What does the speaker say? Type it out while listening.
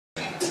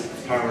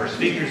part of our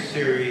speaker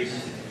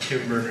series.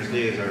 Tim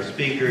Berners-Lee is our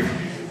speaker.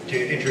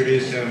 To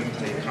introduce him,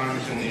 the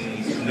congressman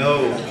needs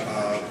no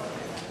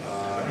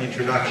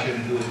introduction,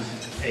 who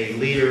is a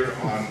leader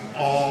on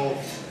all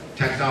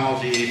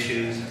technology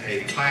issues,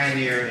 a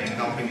pioneer in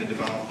helping to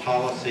develop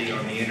policy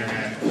on the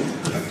internet,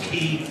 a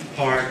key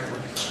part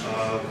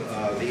of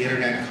the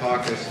Internet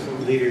Caucus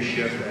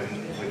leadership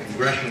and the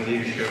congressional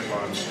leadership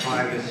on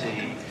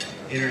privacy,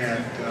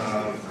 internet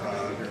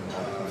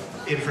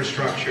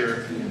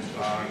infrastructure,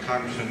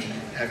 Congressman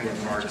Edward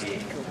Markey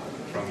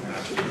from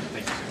Massachusetts.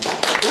 Thank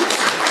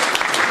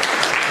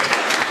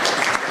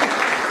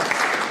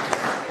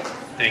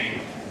you. Thank you.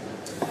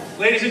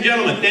 Ladies and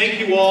gentlemen, thank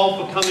you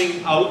all for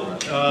coming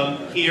out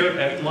here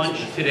at lunch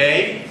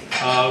today.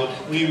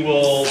 We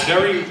will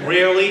very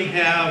rarely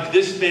have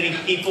this many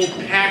people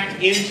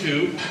packed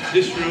into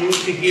this room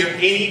to hear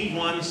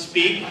anyone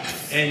speak,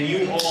 and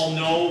you all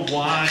know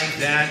why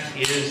that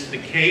is the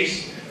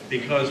case,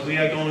 because we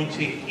are going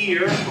to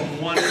hear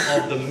from one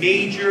of the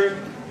major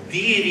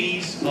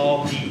deities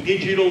of the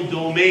digital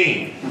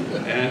domain,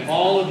 and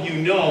all of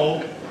you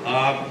know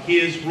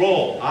his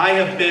role. I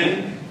have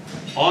been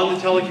on the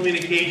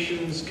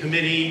Telecommunications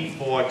Committee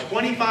for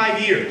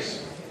 25 years.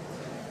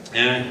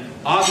 And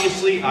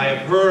obviously I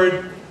have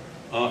heard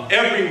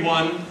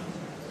everyone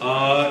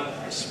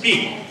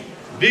speak.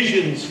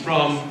 Visions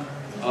from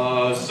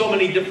so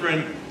many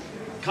different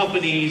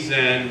companies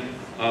and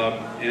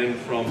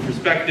from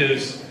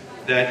perspectives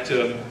that,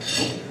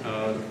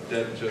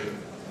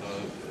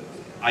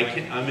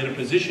 I'm in a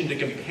position to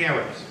compare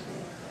it.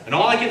 And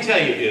all I can tell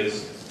you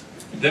is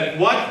that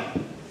what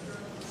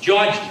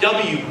George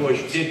W.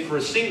 Bush did for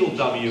a single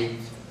W,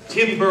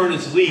 Tim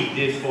Berners-Lee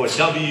did for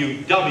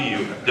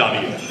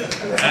WWW.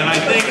 And I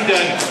think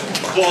that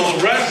for the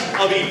rest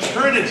of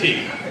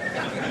eternity,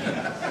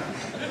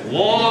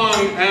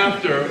 long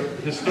after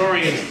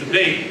historians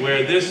debate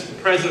where this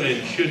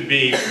president should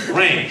be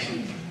ranked,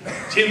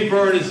 Tim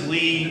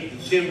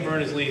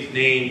Berners-Lee's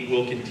name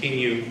will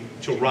continue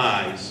to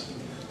rise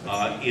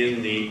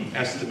in the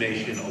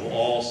estimation of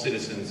all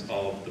citizens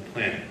of the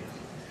planet.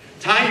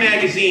 Time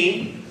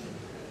magazine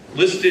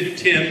listed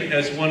Tim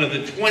as one of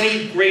the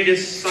 20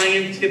 greatest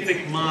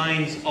scientific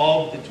minds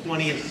of the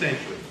 20th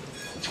century.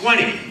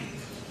 20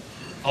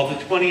 of the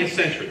 20th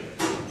century.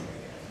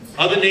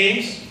 Other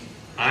names: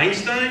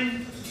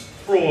 Einstein,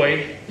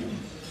 Freud,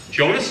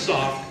 Jonas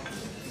Salk,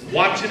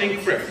 Watson and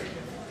Crick,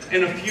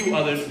 and a few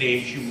other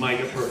names you might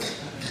have heard.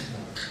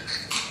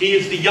 He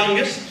is the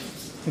youngest.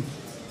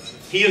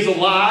 He is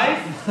alive.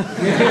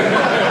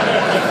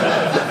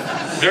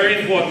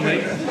 Very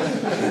importantly.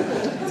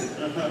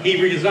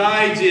 He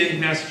resides in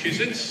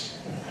Massachusetts,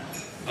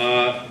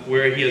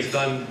 where he has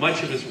done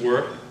much of his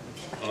work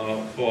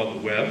for the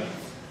web.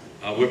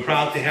 We're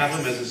proud to have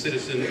him as a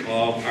citizen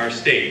of our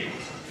state.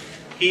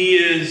 He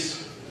is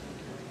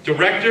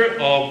director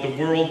of the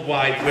World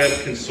Wide Web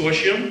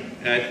Consortium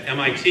at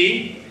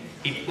MIT.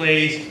 He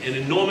plays an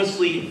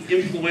enormously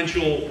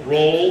influential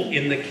role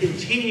in the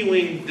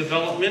continuing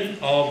development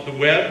of the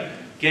web.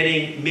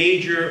 Getting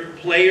major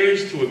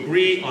players to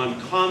agree on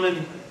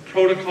common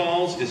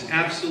protocols is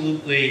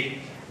absolutely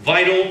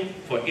vital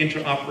for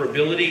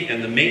interoperability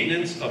and the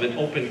maintenance of an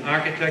open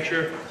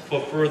architecture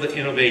for further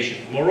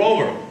innovation.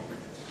 Moreover,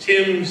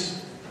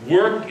 Tim's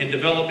work in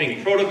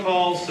developing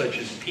protocols such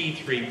as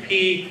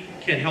P3P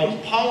can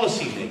help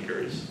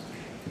policymakers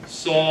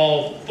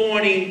solve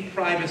thorny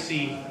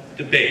privacy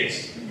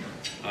debates.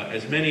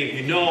 As many of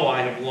you know,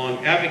 I have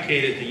long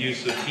advocated the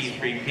use of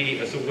P3P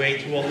as a way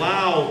to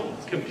allow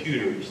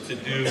computers to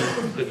do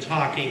the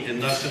talking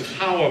and thus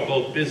empower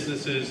both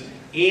businesses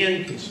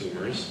and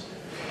consumers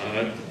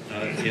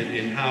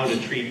in how to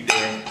treat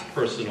their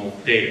personal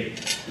data.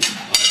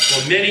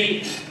 For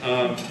many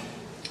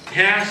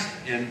past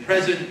and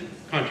present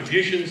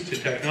contributions to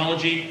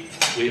technology,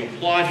 we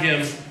applaud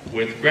him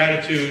with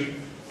gratitude.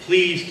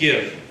 Please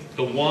give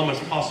the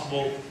warmest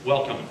possible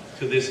welcome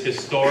to this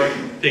historic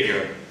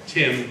figure,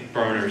 Tim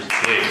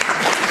Berners-Lee.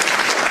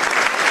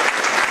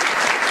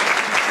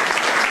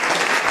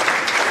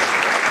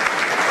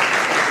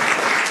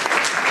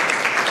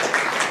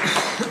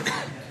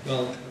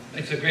 Well,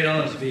 it's a great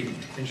honor to be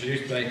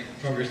introduced by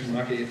Congressman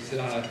Markey.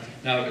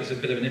 Now it's a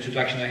bit of an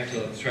introduction I have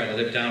to try to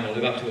live down or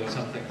live up to or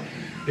something.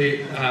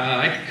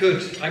 I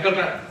got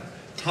about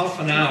half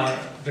an hour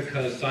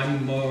because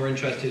I'm more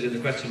interested in the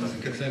questions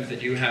and concerns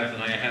that you have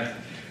than I have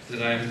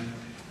that I'm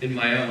in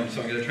my own,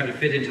 so I'm going to try to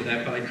fit into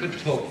that, but I could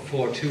talk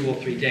for 2 or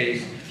 3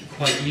 days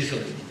quite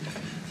easily.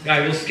 I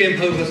will skimp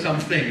over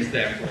some things,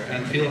 therefore,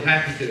 and feel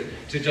happy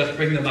to just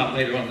bring them up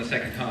later on in the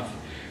second half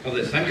of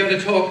this. I'm going to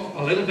talk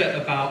a little bit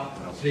about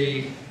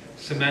the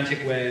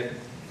semantic web,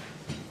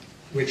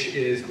 which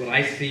is what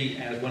I see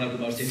as one of the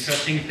most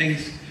interesting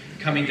things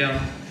coming down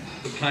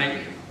the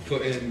pike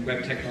in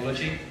web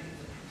technology.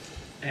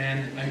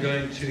 And I'm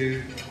going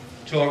to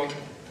talk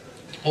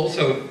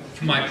also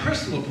from my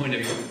personal point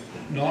of view,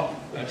 not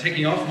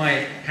taking off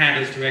my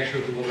hat as director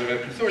of the World Wide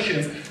Web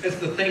Consortium, as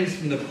the things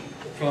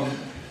from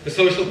the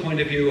social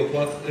point of view of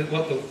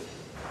what the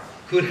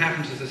could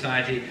happen to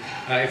society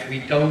if we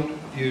don't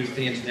use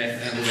the internet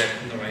and the web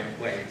in the right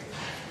way.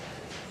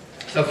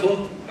 So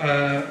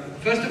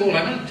first of all,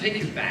 I'm going to take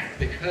you back,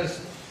 because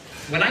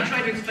when I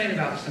try to explain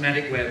about the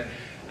semantic web,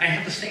 I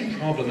have the same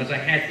problem as I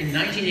had in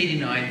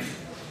 1989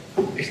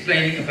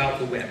 explaining about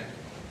the web.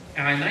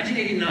 Now, in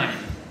 1989,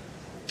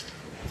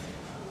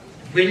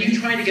 when you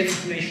tried to get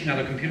information out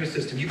of a computer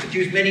system, you could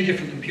use many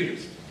different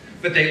computers,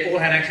 but they all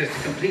had access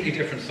to completely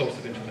different sources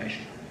of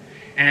information.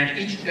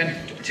 And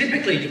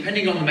typically,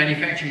 depending on the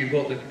manufacturer you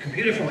bought the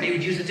computer from, they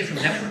would use a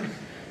different network.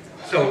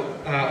 So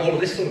all of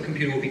this sort of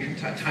computer will be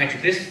tied to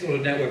this sort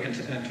of network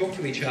and talk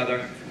to each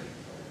other.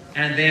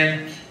 And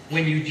then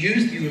when you'd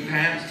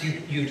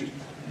you'd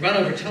run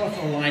over a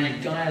telephone line,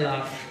 you'd dial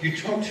up, you'd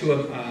talk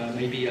to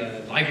maybe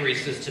a library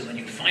system, and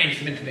you'd find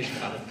some information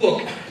about a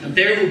book, and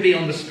there it would be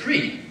on the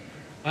screen.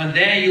 And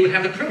there you would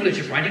have the privilege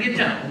of writing it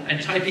down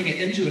and typing it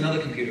into another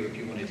computer if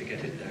you wanted to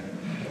get it there.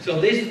 So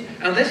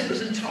this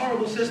was a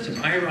horrible system.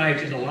 I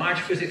arrived in a large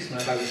physics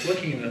lab. I was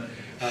working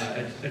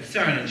at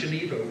CERN in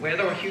Geneva, where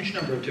there were a huge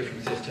number of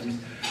different systems,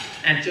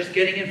 and just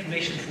getting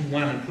information from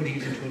one and putting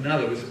it into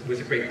another was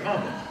a great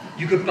problem.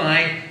 You could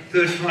buy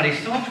third-party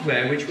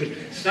software which would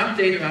suck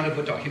data out of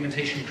a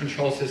documentation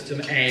control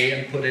system A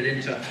and put it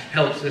into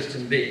help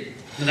system B.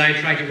 And I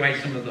tried to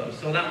write some of those.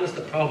 So that was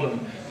the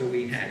problem that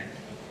we had.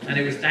 And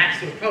it was that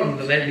sort of problem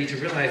that led me to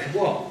realize,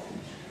 whoa,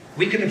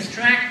 we can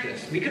abstract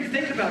this. We can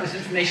think about this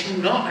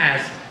information not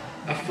as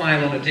a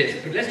file on a disk,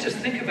 but let's just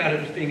think about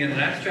it as being in an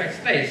abstract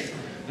space.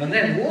 And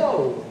then,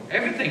 whoa,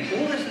 everything,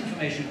 all this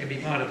information can be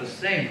part of the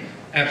same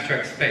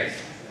abstract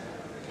space.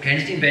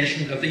 Hence the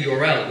invention of the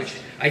URL, which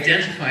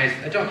identifies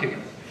a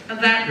document. And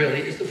that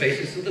really is the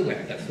basis of the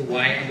web. That's the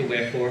why and the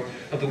wherefore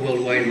of the World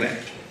Wide Web.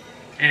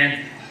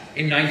 And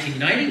in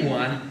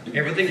 1991,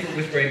 everything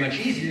was very much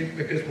easier,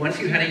 because once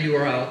you had a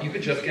URL, you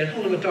could just get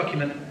hold of a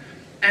document.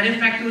 And in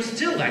fact, there was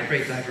still that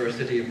great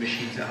diversity of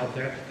machines out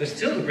there. There's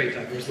still a great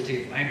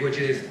diversity of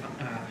languages,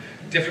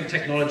 different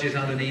technologies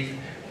underneath.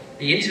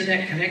 The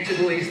internet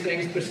connected all these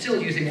things, but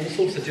still using all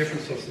sorts of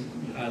different sorts of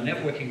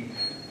networking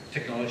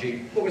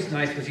technology. What was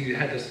nice was you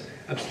had this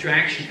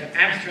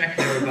abstract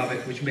layer above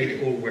it, which made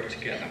it all work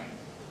together.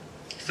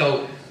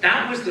 So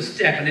that was the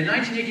step. And in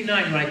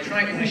 1989,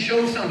 when I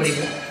showed somebody,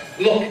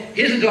 look,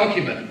 here's a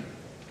document,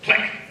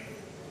 click.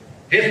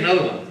 Here's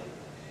another one.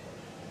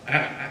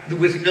 There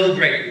was no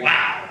great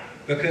wow,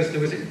 because there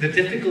was the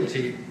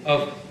difficulty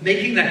of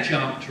making that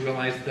jump to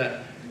realize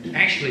that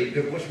actually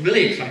what's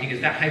really exciting is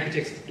that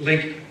hypertext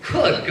link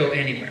could go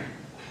anywhere.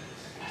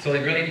 So the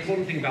really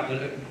important thing about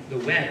the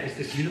web is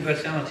this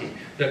universality,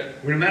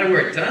 that no matter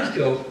where it does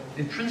go,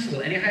 in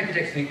principle, any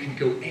hypertext link can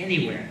go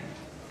anywhere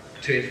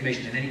to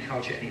information in any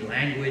culture, any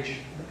language,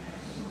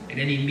 in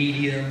any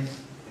medium.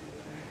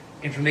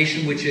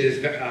 Information which has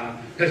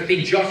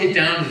been jotted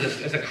down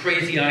as a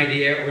crazy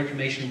idea, or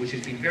information which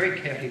has been very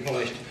carefully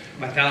polished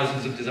by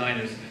thousands of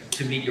designers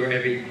to meet your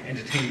every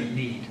entertainment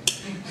need.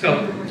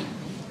 So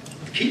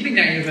keeping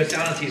that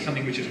universality is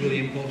something which is really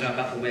important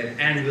about the web,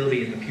 and will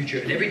be in the future.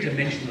 And every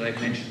dimension that I've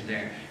mentioned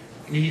there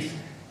needs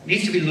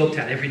to be looked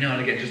at every now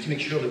and again, just to make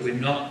sure that we're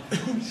not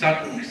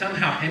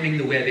somehow hemming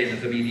the web in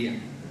as a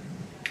medium.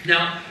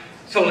 Now,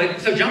 so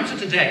jump to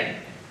today.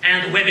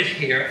 And the web is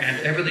here, and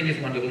everything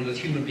is wonderful, and as a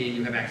human being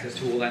you have access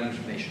to all that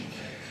information.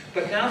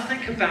 But now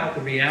think about the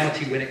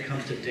reality when it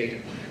comes to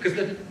data.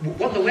 Because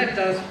what the web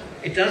does,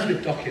 it does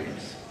with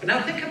documents. But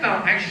now think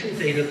about actual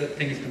data that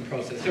things can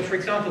process. So for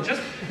example,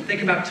 just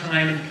think about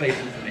time and place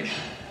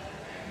information.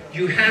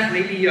 You have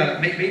maybe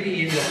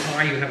in your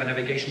car you have a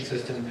navigation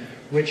system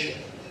which,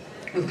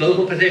 with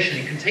global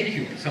positioning, can take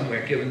you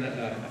somewhere given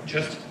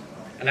just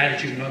a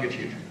latitude and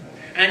longitude.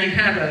 And you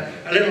have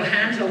a little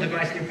handheld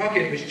device in your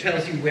pocket which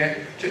tells you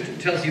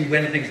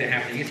when things are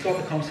happening. It's got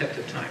the concept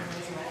of time.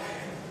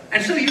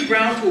 And so you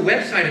browse to a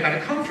website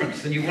about a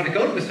conference, and you want to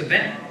go to this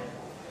event.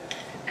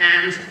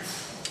 And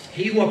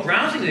here you are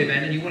browsing the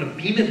event, and you want to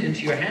beam it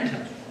into your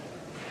handheld.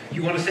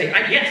 You want to say,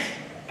 yes,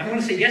 I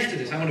want to say yes to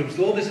this. I want to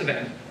absorb this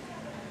event.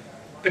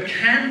 But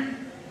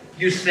can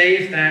you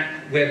save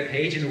that web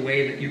page in a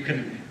way that you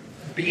can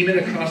beam it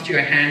across to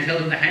your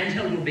handheld, and the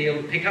handheld will be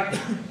able to pick up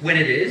when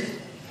it is?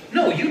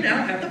 No, you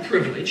now have the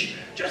privilege,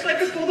 just like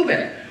before the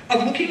web,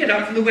 of looking it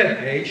up from the web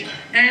page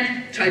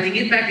and typing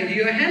it back into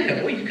your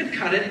handheld. Or you can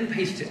cut it and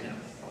paste it now.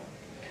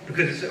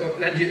 Because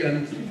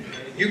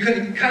you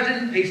can cut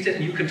it and paste it,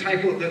 and you can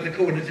type the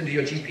coordinates into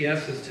your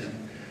GPS system.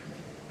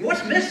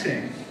 What's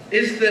missing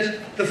is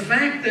that the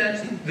fact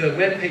that the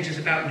web page is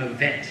about an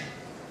event,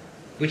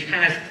 which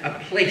has a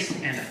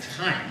place and a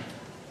time,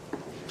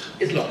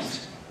 is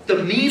lost.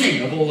 The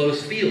meaning of all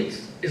those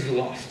fields is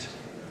lost.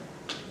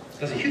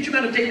 There's a huge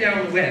amount of data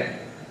on the web,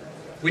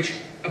 which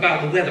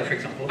about the weather, for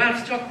example,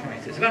 about stock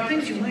prices, about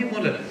things you might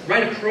want to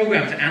write a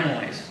program to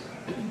analyze.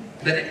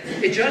 That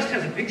it just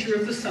has a picture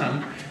of the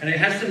sun, and it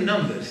has some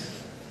numbers.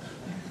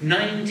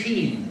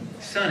 19,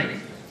 sunny.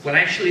 Well,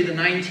 actually, the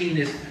 19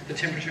 is the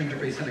temperature in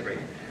degrees centigrade.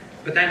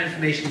 But that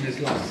information is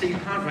lost, so you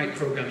can't write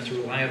programs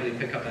to reliably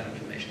pick up that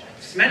information.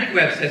 Semantic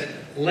web says,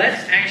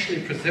 let's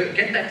actually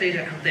get that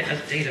data out there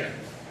as data.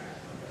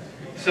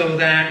 so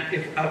that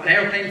if an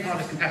airplane part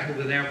is compatible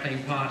with an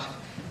airplane part,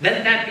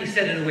 let that be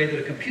said in a way that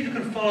a computer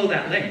can follow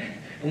that link.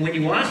 And when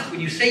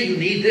you say you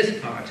need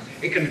this part,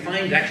 it can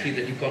find actually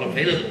that you've got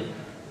available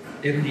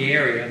in the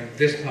area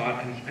this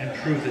part and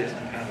prove that it's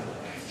compatible.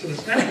 So the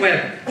Semantic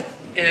Web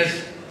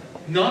is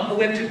not a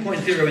Web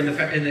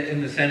 2.0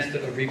 in the sense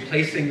that of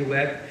replacing the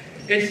web.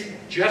 It's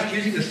just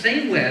using the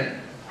same web,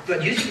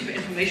 but using it for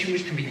information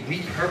which can be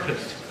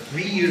repurposed,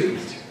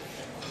 reused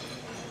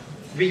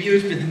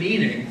with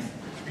meaning,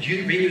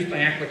 reused by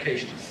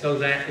applications. So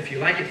that, if you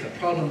like, it's a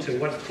problem to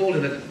what's called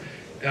in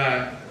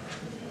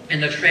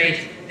the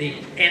trade the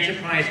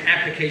enterprise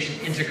application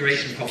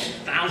integration problem.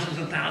 Thousands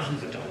and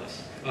thousands of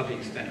dollars are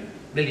being spent,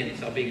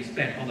 millions are being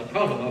spent on the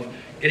problem of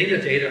getting the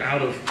data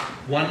out of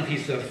one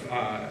piece of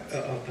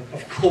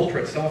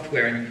corporate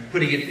software and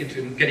getting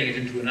it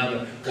into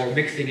another, or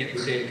mixing it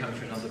with data coming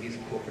from another piece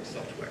of corporate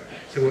software.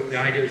 So the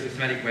idea is the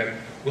Semantic Web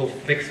will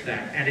fix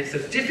that. And it's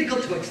as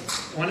difficult to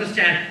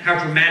understand how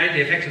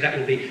dramatically effective that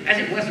will be as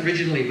it was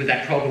originally with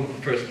that problem of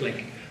first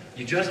link.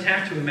 You just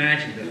have to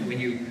imagine that when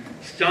you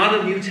start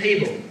a new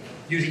table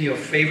using your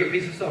favorite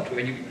piece of software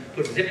and you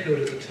put zip code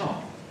at the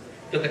top,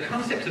 that the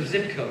concept of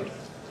zip code,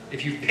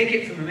 if you pick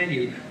it from a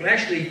menu, but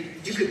actually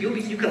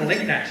you can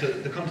link that to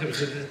the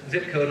concept of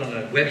zip code on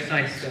a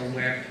website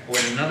somewhere or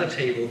in another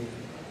table.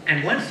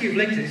 And once you've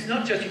linked it, it's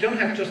not just, you don't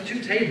have just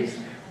two tables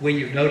where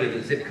you've noted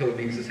that zip code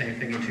means the same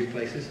thing in two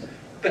places,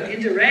 but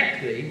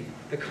indirectly,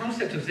 the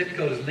concept of zip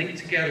code is linked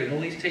together in all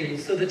these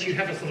tables so that you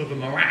have a sort of a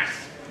morass.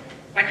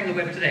 Like on the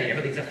web today,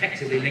 everything's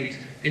effectively linked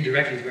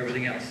indirectly to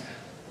everything else.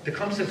 The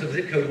concept of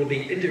zip code will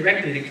be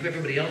indirectly linked to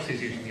everybody else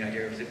who's using the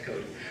idea of zip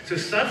code. So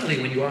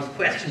suddenly, when you ask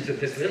questions of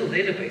this little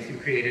database you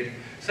created,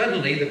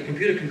 suddenly the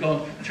computer can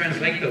go and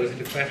translate those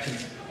into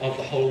questions of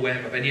the whole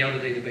web, of any other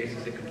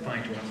databases it can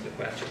find to answer the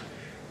question.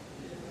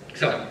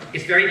 So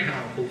it's very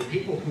powerful. The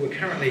people who are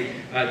currently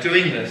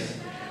doing this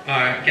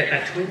get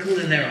that twinkle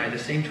in their eye, the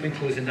same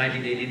twinkle as in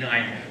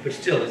 1989, but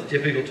still it's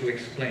difficult to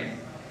explain.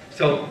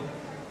 So,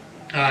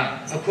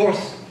 of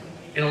course,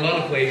 in a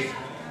lot of ways,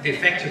 the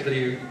effect of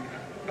the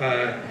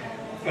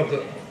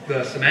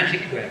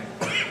semantic web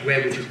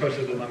which is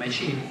processable by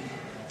machine,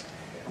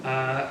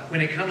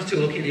 when it comes to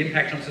looking at the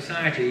impact on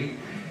society,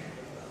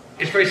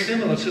 it's very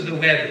similar to the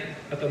web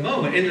at the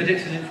moment in that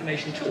it's an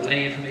information tool.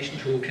 Any information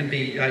tool can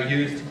be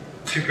used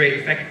to great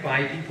effect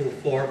by people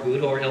for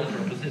good or ill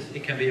purposes.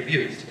 It can be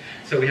abused.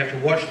 So we have to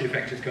watch the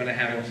effect it's going to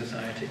have on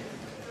society.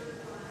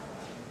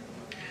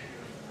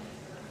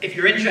 If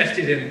you're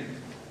interested in,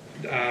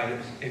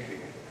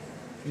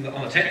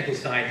 on the technical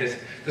side, there's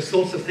the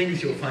sorts of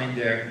things you'll find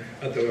there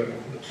at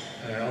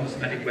on the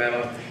semantic web.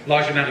 A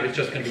large amount of it's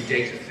just going to be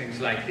data. Things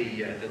like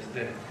the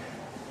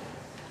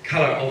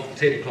color of the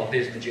tablecloth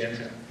is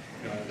magenta.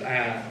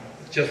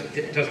 Just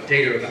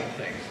data about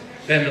things.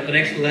 Then at the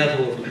next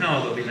level of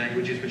power, there'll be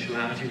languages which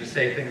allows you to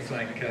say things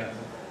like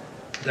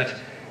that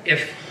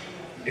if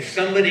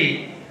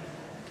somebody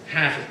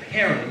has a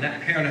parent and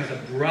that parent has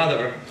a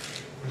brother,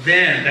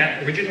 then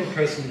that original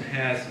person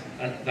has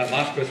that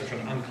last person from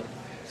an uncle.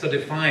 So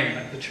define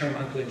the term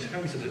uncle in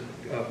terms of the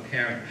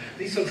parent.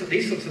 These sorts of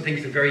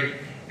things are very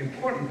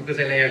important because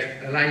they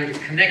allow you to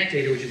connect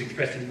data which is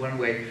expressed in one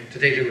way to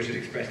data which is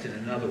expressed in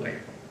another way.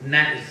 And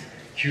that is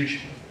a huge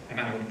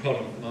amount of the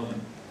problem at the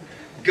moment.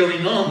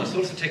 Going on, the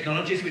sorts of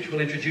technologies which we'll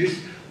introduce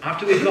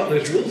after we've got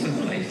those rules in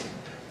place,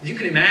 you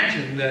can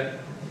imagine that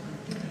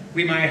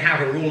we might have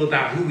a rule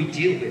about who we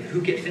deal with,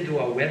 who gets into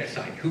our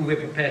website, who we're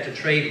prepared to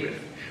trade with.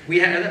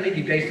 And that may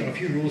be based on a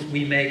few rules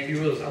we make, a few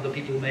rules other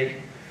people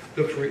make.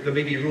 There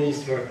may be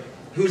rules for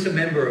who's a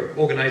member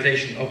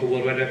organization of the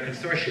World Wide Web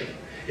Consortium.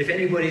 If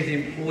anybody's the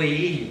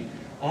employee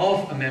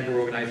of a member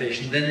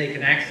organization, then they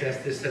can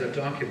access this set of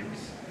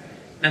documents.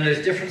 And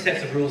there's different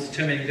sets of rules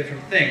determining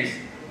different things.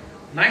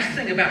 Nice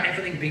thing about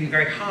everything being a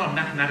very hard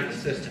mathematical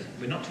system,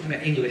 we're not talking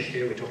about English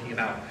here, we're talking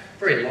about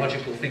very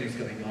logical things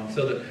going on.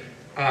 So that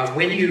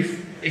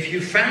if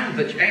you found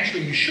that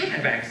actually you should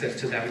have access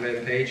to that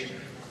web page,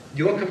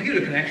 your computer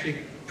can actually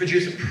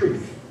produce a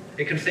proof.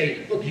 It can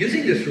say, look,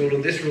 using this rule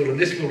and this rule and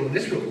this rule and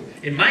this rule,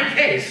 in my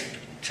case,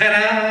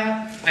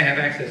 ta-da, I have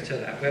access to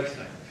that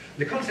website.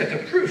 The concept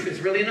of proof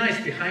is really nice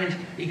behind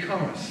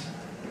e-commerce.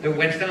 That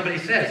when somebody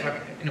says,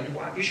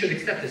 you should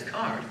accept this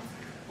card,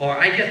 or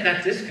I get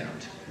that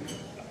discount,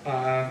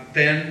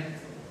 then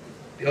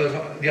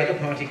the other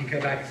party can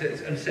come back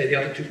and say, the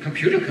other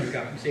computer can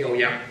come and say, oh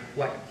yeah,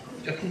 what?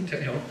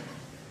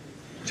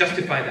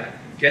 Justify that.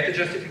 Get the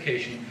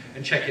justification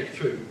and check it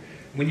through.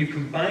 When you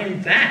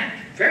combine that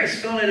very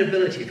solid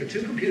ability for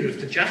two computers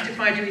to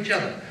justify to each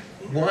other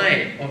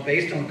why, or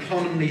based on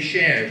commonly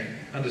shared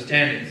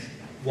understandings,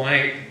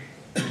 why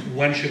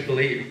one should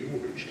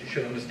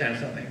understand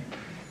something.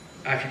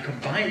 If you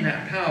combine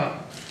that power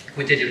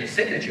with digital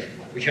signature,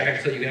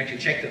 so you can actually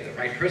check that the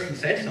right person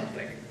said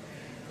something,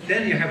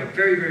 then you have a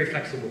very, very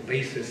flexible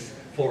basis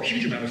for a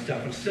huge amount of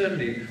stuff, and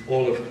certainly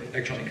all of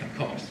electronic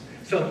commerce.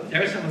 So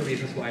there are some of the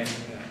reasons why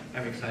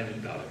I'm excited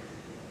about it.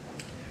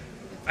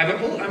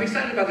 I'm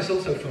excited about this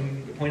also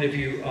from the point of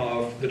view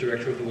of the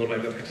director of the World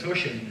Wide Web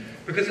Consortium,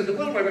 Because at the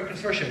World Wide Web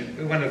Consortium,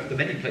 we're one of the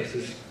many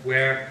places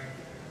where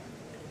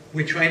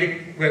we're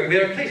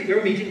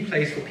a meeting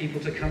place for people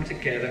to come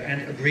together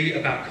and agree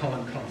about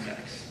common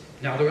concepts.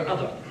 Now, there are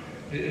other.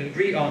 In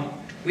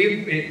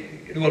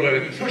the World Wide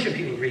Web Consortium,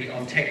 people agree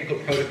on technical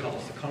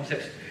protocols, the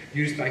concepts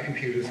used by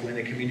computers when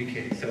they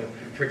communicate. So,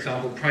 for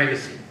example,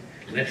 privacy.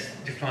 Let's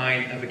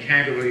define a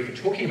vocabulary for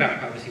talking about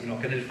privacy. We're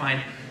not going to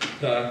define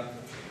a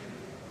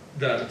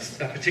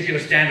particular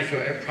standard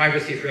for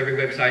privacy for every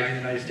website in the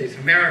United States of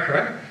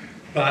America,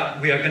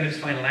 but we are going to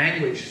define a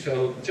language,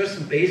 so just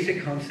some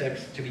basic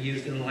concepts to be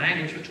used in the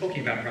language for talking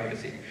about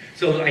privacy,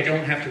 so that I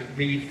don't have to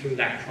read through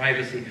that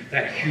privacy,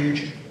 that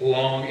huge,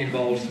 long,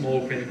 involved,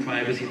 small print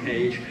privacy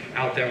page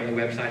out there on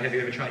the website. Have you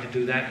ever tried to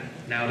do that?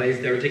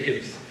 Nowadays, they're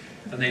ridiculous.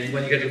 And then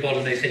when you get to the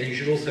bottom, they say you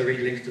should also read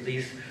links to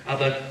these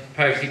other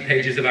privacy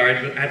pages of our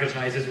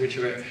advertisers, which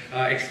are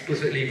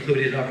explicitly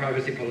included in our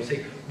privacy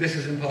policy. This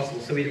is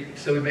impossible. So we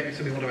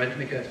want to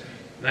make a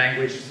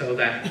language so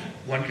that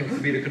one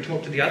computer can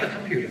talk to the other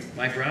computer.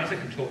 My browser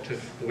can talk to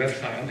the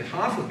website on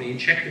behalf of me and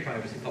check the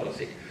privacy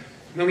policy.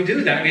 When we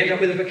do that, we end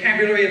up with a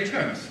vocabulary of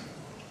terms.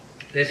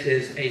 This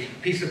is a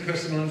piece of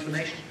personal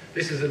information.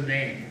 This is a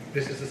name.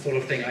 This is the sort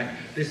of thing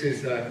this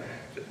is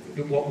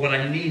what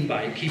I mean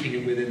by keeping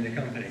it within the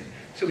company.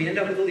 So we end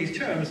up with all these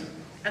terms,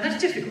 and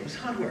that's difficult. It's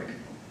hard work.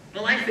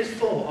 And life is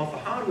full of the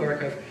hard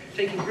work of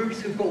taking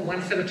groups who've got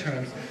one set of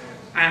terms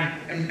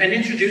and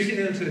introducing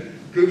them to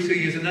groups who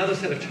use another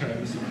set of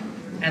terms,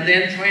 and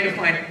then trying to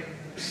find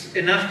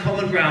enough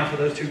common ground for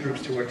those two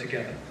groups to work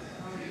together.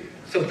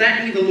 So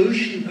that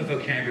evolution of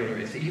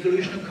vocabularies, the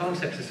evolution of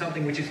concepts, is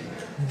something which is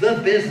the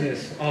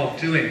business of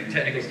doing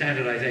technical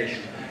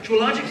standardization. To a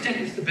large extent,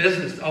 it's the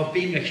business of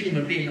being a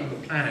human being on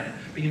the planet,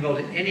 being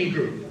involved in any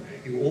group.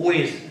 You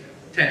always,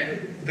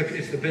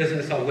 it's the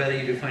business of whether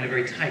you define a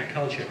very tight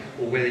culture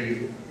or whether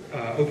you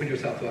open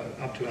yourself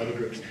up to other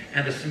groups.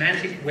 And the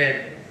semantic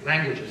web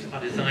languages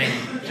are designed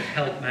to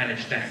help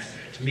manage that.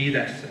 To me,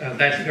 that's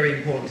very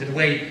important. In a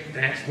way,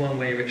 that's one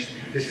way in which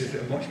this is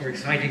a much more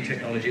exciting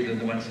technology than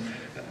the ones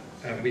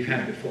we've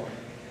had before.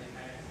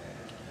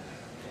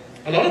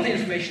 A lot of the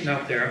information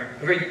out there,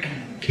 a very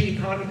key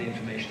part of the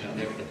information out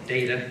there, the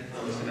data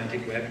on the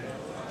semantic web,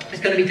 is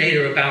going to be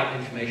data about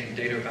information,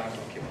 data about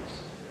documents.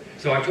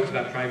 So I talked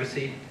about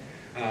privacy.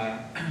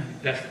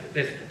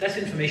 That's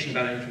information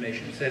about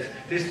information. It says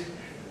this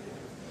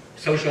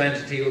social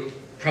entity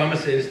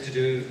promises to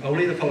do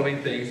only the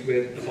following things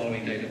with the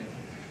following data.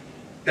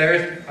 There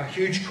is a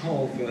huge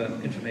call for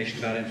information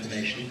about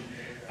information.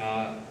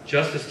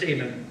 Just a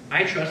statement,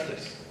 I trust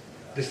this.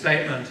 The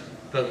statement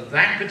that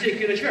that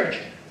particular church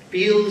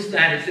feels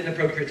that it's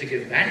inappropriate to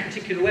give that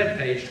particular web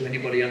page to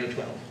anybody under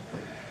 12.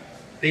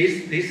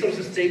 These sorts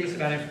of statements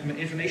about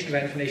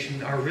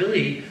information are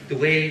really the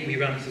way we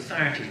run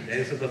society.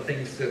 Those are the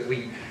things that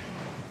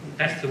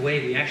that's the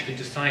way we actually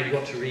decide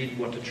what to read,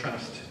 what to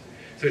trust.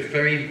 So it's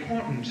very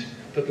important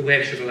that the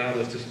web should allow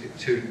us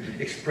to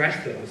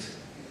express those.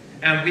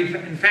 And we've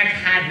in fact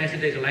had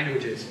metadata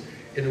languages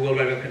in the World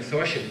Wide Web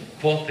Consortium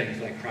for things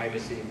like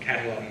privacy and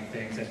cataloging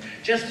things. And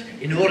just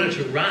in order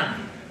to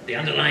run the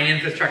underlying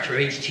infrastructure of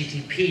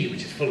HTTP,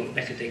 which is full of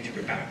metadata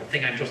about the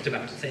thing I'm just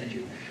about to send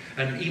you.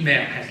 And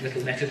email has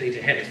little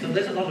metadata headers. So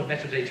there's a lot of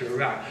metadata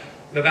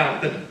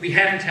about, but we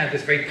haven't had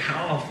this very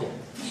powerful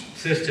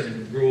system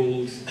of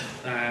rules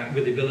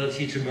with the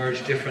ability to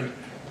merge different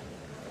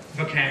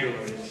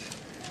vocabularies.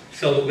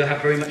 So we'll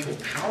have very much more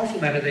powerful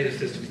metadata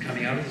systems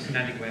coming out of the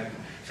semantic web.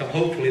 So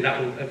hopefully that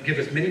will give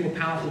us many more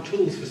powerful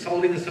tools for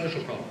solving the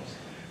social problems,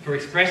 for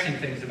expressing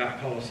things about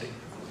policy.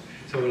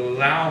 So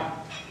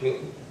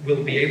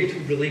we'll be able to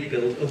really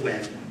build a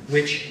web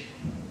which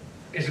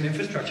is an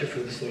infrastructure for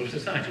the sort of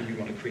society we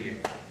want to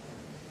create.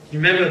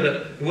 Remember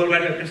that the World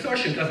Wide Web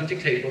Consortium doesn't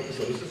dictate what the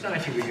sort of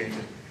society we're going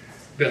to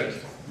build.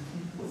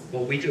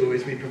 What we do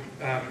is we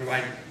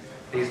provide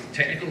these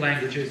technical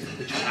languages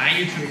which allow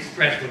you to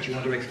express what you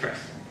want to express.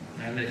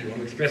 And if you want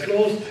to express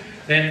laws,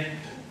 then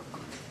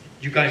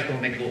you guys go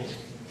and make laws.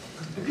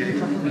 Okay?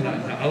 And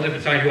I'll never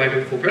decide who I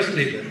vote for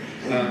personally,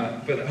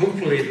 but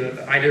hopefully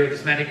the idea of the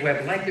semantic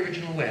web, like the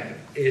original web,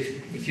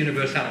 is its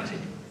universality.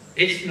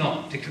 It's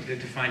not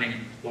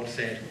defining what's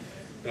said,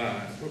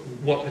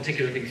 what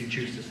particular things you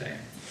choose to say.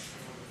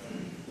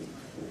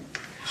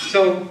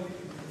 So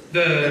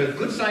the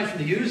good side for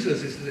the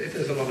users is that if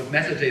there's a lot of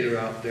metadata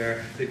out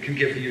there, it can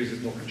give the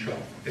users more control.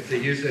 If the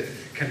user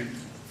can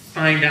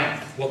find out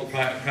what the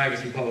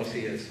privacy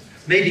policy is,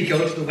 maybe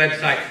go to the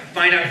website,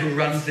 find out who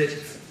runs it,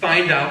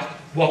 find out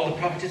what the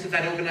properties of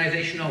that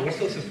organization are, what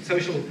sorts of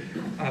social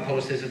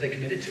policies are they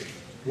committed to,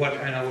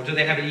 do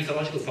they have any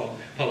ecological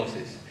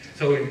policies.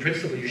 So in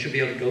principle, you should be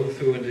able to go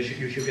through and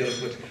you should be able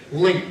to put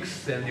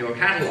links in your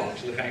catalog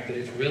to the fact that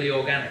it's really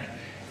organic,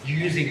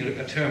 using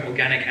a term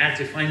organic as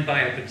defined by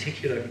a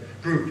particular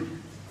group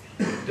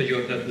that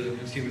the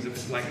consumers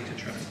are likely to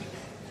trust.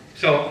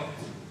 So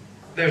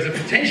there's a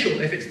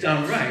potential, if it's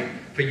done right,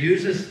 for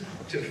users,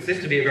 for this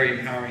to be a very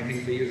empowering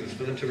thing for users,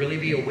 for them to really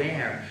be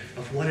aware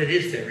of what it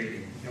is they're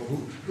reading. You know,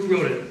 who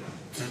wrote it?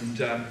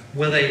 And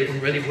were they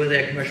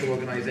a commercial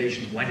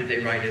organization? Why did they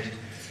write it?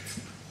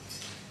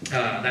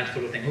 That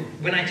sort of thing.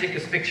 When I take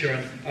this picture,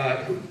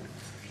 and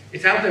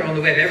it's out there on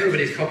the web,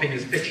 everybody's copying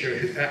this picture.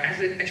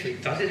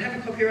 Does it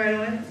have a copyright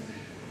on it?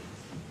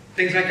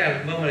 Things like that.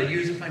 At the moment, a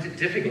user finds it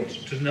difficult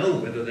to know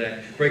whether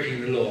they're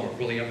breaking the law or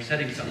really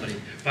upsetting somebody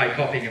by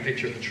copying a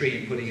picture of a tree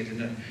and putting it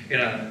in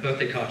a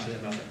birthday card to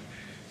their mother.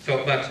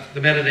 So, but the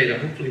metadata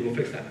hopefully will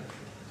fix that.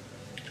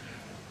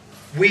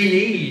 We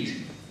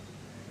need,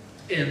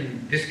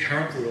 in this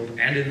current world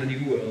and in the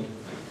new world,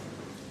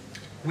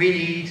 we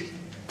need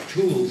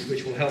tools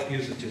which will help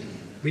users do them.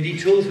 We need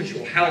tools which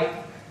will help.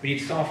 We need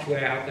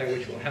software out there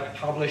which will help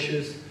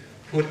publishers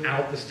put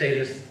out the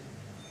status,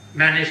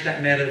 manage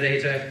that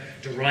metadata,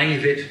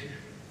 derive it,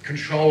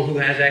 control who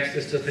has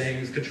access to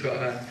things,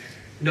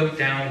 note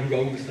down who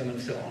owns them,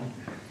 and so on.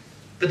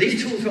 But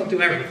these tools won't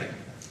do everything,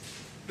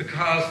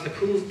 because the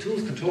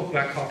tools can talk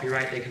about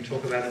copyright, they can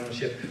talk about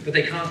ownership, but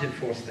they can't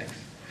enforce things.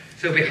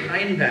 So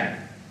behind that,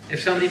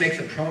 if somebody makes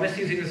a promise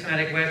using the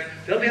semantic web,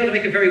 they'll be able to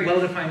make a very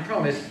well-defined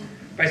promise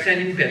by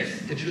sending bits,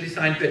 digitally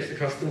signed bits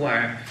across the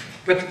wire.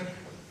 But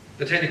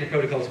the technical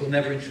protocols will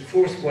never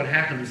enforce what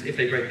happens if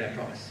they break that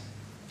promise.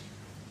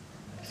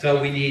 So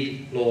we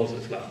need laws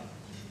as well.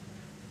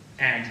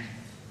 And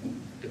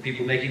the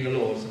people making the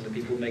laws and the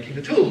people making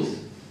the tools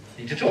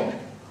need to talk.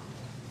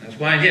 That's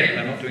why I'm here, and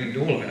I'm not doing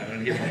all of it. I'm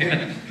only here for a few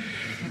minutes.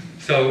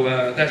 So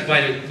that's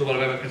why the World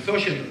Wide Web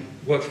Consortium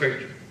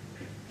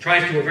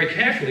tries to work very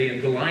carefully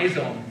and relies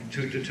on,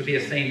 to be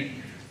a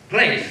sane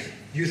place,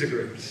 user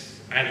groups,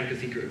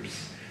 advocacy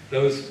groups,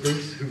 those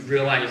groups who've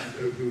realized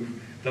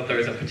that there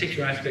is a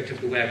particular aspect of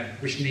the web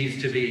which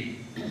needs to be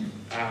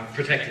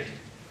protected.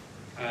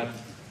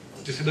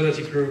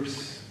 Disability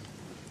groups,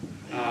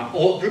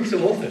 or groups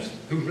of authors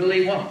who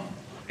really want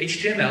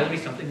HTML to be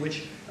something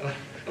which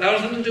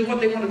allows them to do what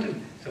they want to do.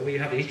 So we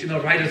have the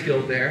HTML Writers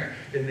Guild there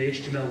in the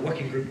HTML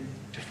working group,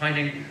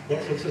 defining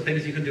what sorts of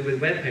things you can do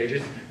with web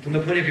pages from the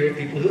point of view of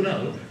people who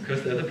know,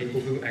 because they're the people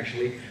who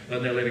actually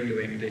earn their living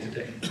doing day to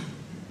day.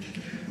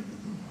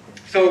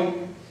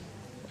 So,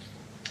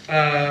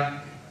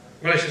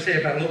 what I should say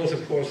about laws,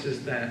 of course,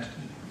 is that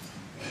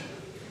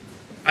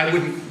I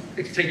wouldn't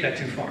take that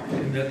too far.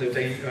 In that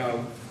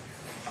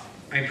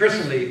I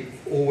personally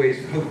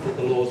always hope that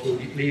the laws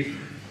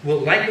will,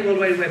 like the World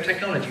Wide Web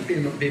technology, be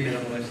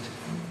minimalist,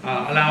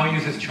 allow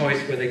users choice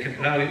where they can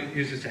allow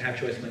users to have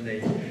choice when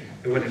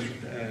it's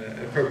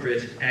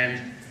appropriate,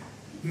 and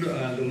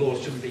the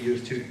laws shouldn't be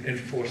used to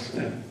enforce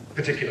a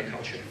particular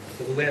culture.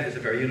 So the web is a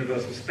very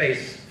universal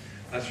space.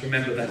 Let's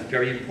remember that's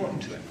very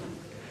important to it.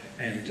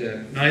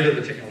 And neither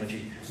the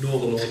technology nor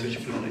the laws which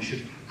are put on it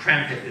should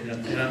cramp it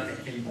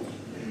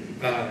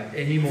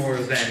any more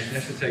than is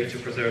necessary to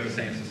preserve the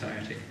same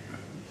society.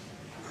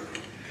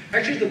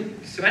 Actually,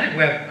 the semantic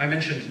web, I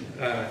mentioned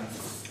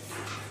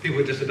people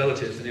with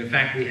disabilities, and in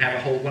fact we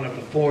have one of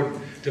the 4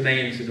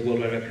 domains in the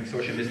World Wide Web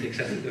Consortium is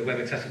the Web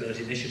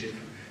Accessibility Initiative,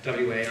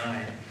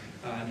 WAI.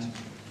 And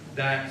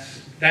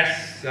that's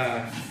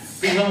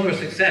been rather a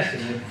success,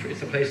 and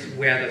it's a place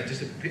where the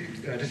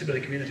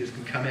disability communities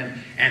can come in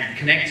and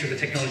connect to the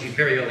technology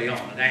very early on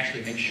and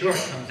actually make sure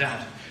it comes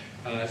out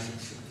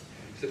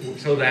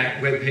so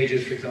that web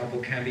pages, for example,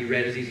 can be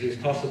read as easily as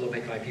possible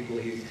by people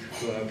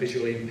who are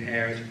visually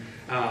impaired.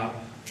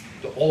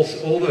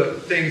 All the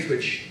things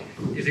which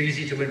is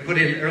easy to put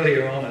in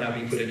earlier on are now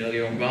being put in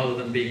earlier on rather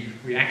than being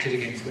reacted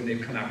against when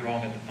they've come out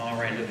wrong at the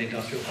far end of the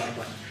industrial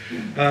pipeline.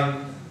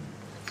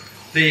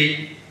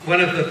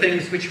 One of the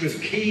things which was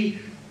key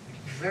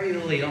very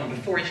early on,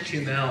 before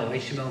HTML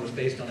was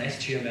based on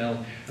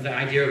SGML, and the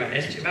idea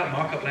about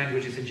markup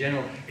languages in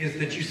general is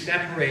that you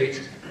separate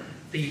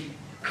the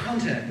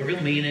content, the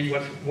real meaning,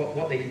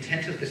 what the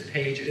intent of this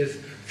page is,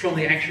 from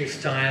the actual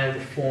style, the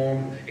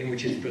form in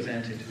which it's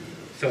presented.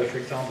 So, for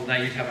example,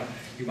 now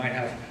you might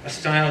have a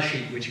style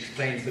sheet which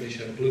explains that it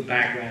should have a blue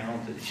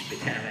background, that it should be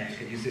italic,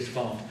 and use this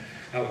font,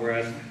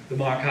 whereas the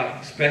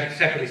markup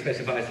separately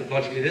specifies that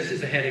logically this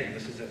is a heading,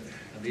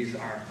 and these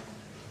are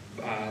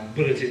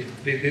bulleted.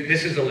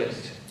 This is a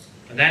list,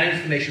 and that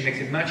information makes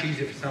it much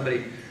easier for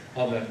somebody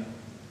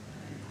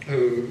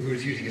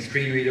who's using a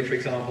screen reader, for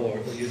example, or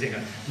using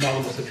a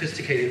more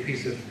sophisticated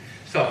piece of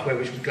software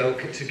which would go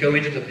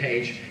into the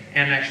page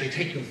and actually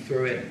take them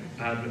through it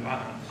and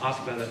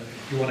ask whether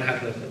you want to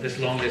have this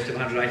long list of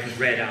 100 items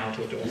read out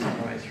or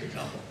summarized, for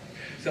example.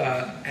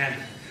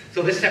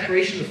 So this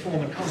separation of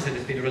form and content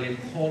has been a really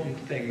important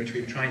thing which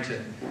we're trying to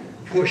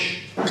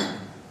push.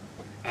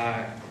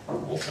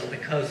 Also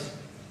because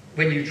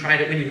when you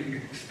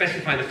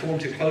specify the form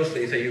too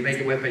closely, so you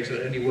make a web page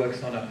that only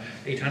works on a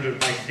 800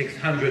 by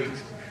 600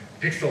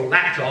 pixel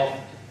laptop,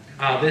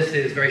 this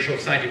is very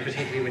short-sighted,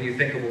 particularly when you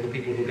think of all the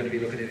people who are going to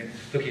be looking at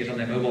it on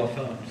their mobile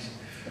phones.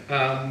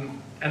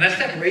 And that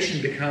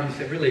separation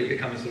really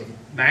becomes sort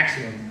of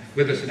maximum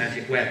with the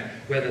semantic web,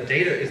 where the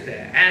data is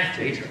there as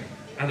data,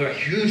 and there are a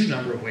huge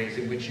number of ways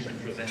in which you can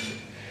present it.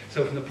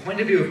 So from the point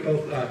of view of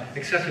both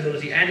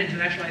accessibility and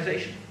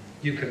internationalization,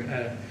 you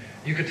can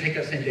You could take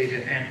that same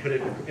data and put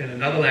it in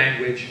another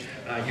language.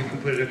 You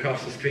can put it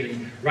across the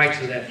screen, right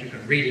to left. You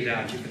can read it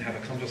out. You can have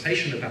a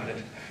conversation about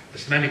it. The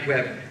semantic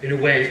web, in a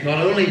way, is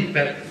not only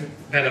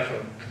better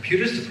for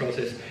computers to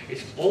process,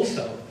 it's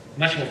also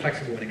much more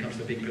flexible when it comes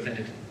to being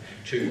presented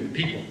to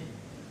people.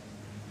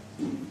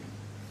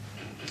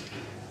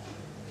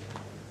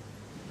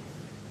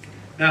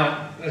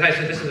 Now, as I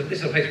said, this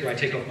is a place where I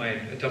take off my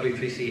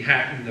W3C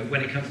hat, and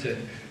when it comes to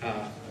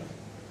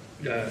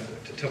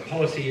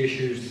policy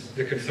issues,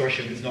 the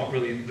consortium is not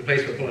really the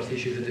place where policy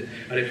issues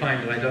are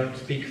defined, and I don't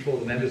speak for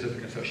the members of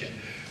the consortium.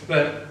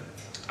 But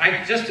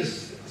I just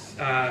as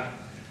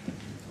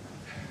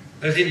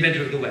the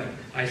inventor of the web,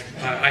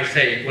 I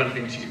say one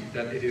thing to you,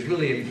 that it is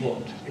really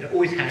important, it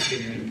always has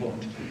been really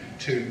important,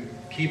 to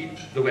keep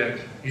the web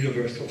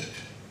universal.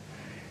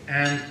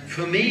 And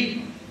for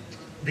me,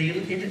 the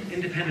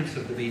independence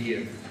of the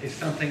media is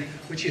something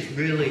which is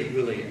really,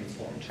 really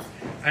important.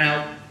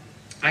 Now,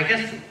 I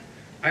guess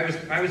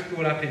I was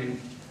brought up in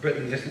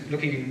Britain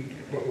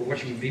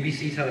watching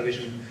BBC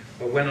television,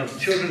 but when on a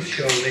children's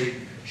show they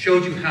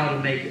showed you how to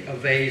make a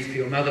vase for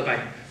your mother by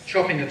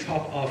chopping the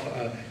top off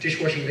a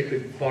dishwashing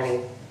liquid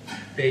bottle.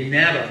 They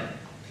never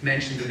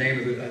mentioned the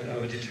name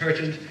of a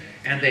detergent,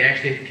 and they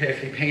actually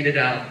carefully painted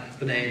out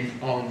the name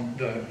on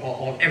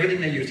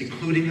everything they used,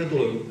 including the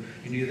glue.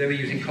 You knew they were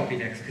using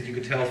Copydex because you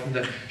could tell from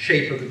the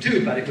shape of the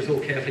tube, but it was all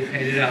carefully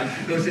painted out.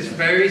 There was this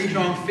very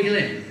strong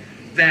feeling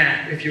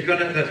that if you're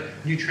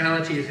that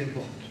neutrality is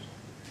important,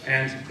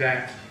 and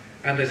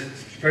there's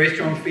very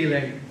strong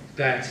feeling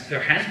that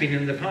there has been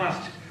in the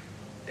past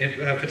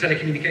for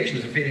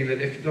telecommunications, a feeling that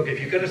if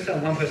you're going to sell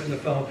one person a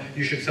phone,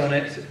 you should sell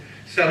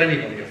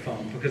anybody a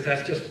phone, because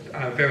that's just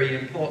very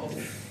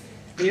important.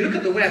 When you look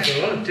at the web,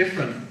 there are a lot of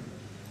different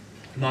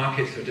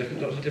markets, or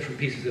lots of different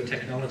pieces of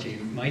technology.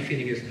 My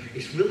feeling is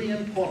it's really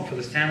important for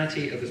the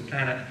sanity of this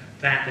planet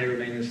that they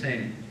remain the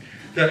same.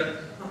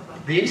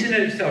 The internet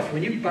itself,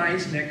 when you buy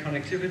internet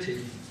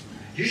connectivity,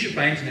 you should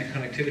buy internet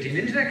connectivity. And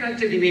internet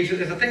connectivity means that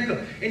there's a thing called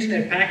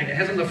internet packet. It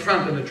has on the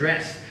front an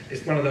address.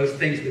 It's one of those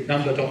things with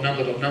number.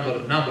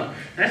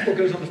 That's what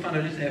goes on the front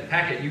of an internet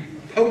packet. You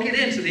poke it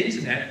into the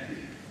internet,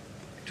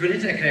 to an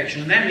internet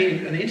connection, and that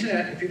means an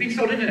internet, if you've been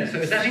sold internet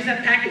service, that means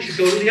that packet should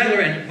go to the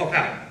other end and pop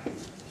out.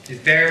 It's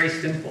very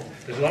simple.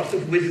 There's lots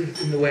of wizards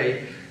in the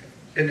way,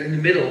 in the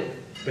middle,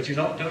 but you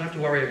don't have to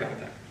worry about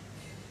that.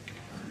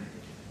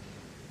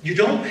 You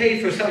don't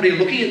pay for somebody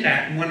looking at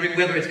that and wondering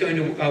whether it's going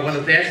to one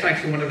of their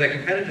sites or one of their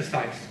competitor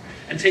sites,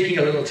 and taking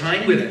a little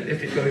time with it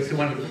if it goes to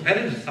one of the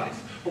competitor sites,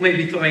 or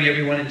maybe throwing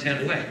every 1 in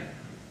 10 away.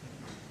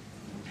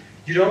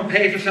 You don't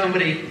pay for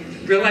somebody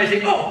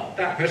realizing, oh,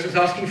 that person's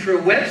asking for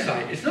a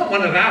website. It's not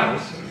one of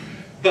ours,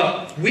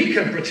 but we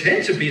can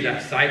pretend to be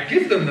that site,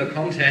 give them the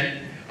content,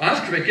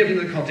 ask for it, give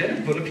them the content,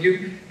 and put a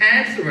few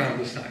ads around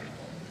the site.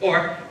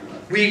 Or,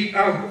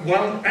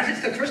 as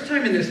it's their first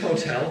time in this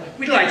hotel,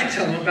 we'd like to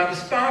tell them about the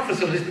spa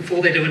facilities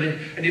before they do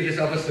any of this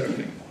other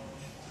surfing.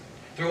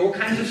 There are all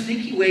kinds of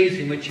sneaky ways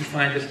in which you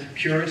find this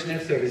pure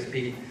internet service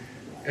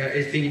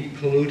is being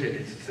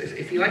polluted.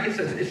 If you like,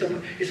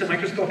 it's a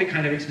microscopic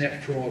kind of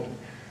internet fraud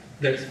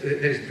that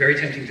is very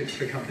tempting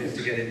for companies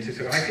to get into.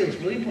 So I feel it's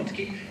really important to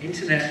keep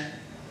internet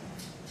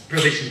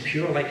provision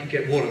pure, like you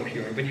get water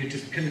pure. When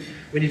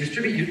you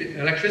distribute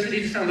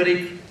electricity to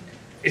somebody,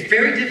 it's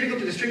very difficult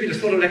to distribute a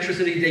sort of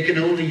electricity they can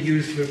only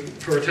use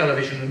for a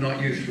television and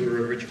not use for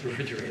a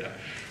refrigerator.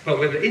 But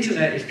with the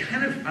internet, it's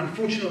kind of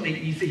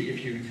unfortunately easy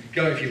if you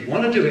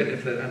want to do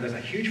it, and there's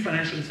a huge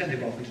financial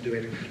incentive often to do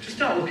it, to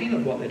start looking at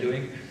what they're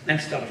doing and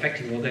start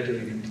affecting what they're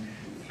doing.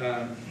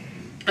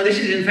 And this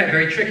is in fact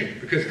very tricky,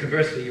 because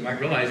conversely you might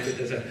realize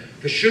that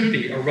there should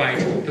be a right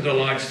that a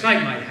large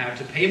site might have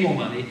to pay more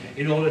money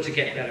in order to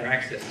get better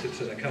access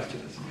to their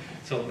customers.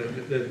 So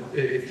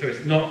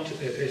it's not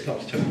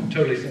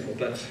totally simple,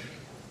 but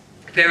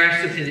fair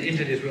access to the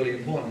internet is really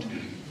important.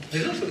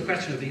 There's also the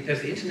question of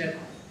there's the internet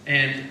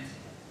and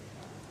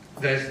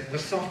there's the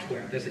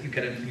software.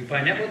 You buy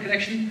a network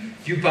connection,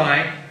 you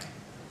buy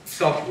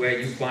software,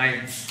 you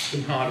buy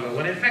some hardware.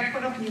 Well, in fact,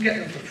 quite often you get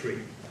them for free.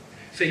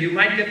 So you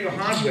might get your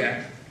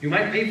hardware, you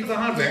might pay for the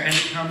hardware, and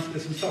it comes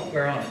with some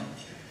software on it.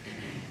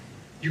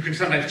 You can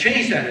sometimes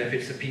change that if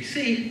it's a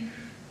PC.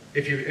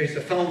 If it's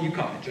a phone, you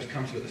can't. It just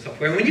comes with the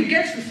software. And when you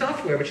get some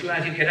software which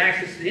allows you to get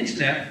access to the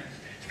internet,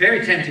 it's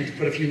very tempting to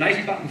put a few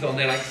nice buttons on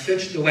there, like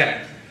search the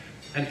web.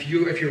 And if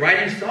you're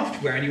writing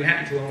software and you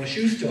happen to own a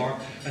shoe store,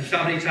 and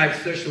somebody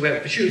types search the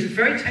web for shoes, it's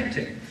very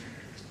tempting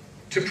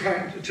to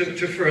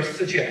first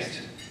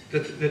suggest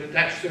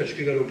that search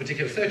could go to a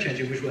particular search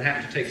engine which will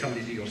happen to take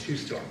somebody to your shoe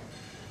store.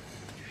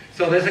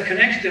 So there's a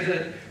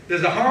connection,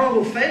 there's a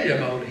horrible failure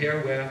mode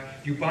here where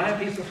you buy a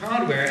piece of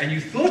hardware and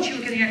you thought you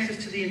were getting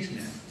access to the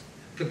internet,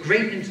 the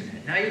great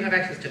internet. Now you have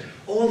access to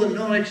all the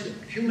knowledge that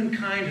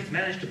humankind has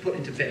managed to put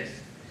into bits.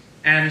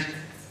 And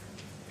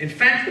in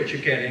fact what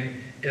you're getting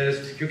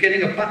is you're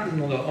getting a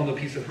button on the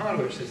piece of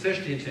hardware which says search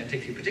the internet,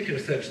 takes you to a particular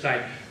search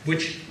site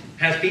which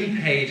has been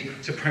paid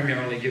to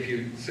primarily give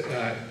you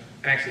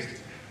access to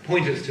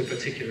pointers to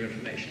particular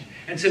information.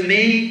 And to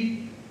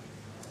me,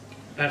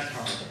 that's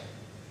horrible.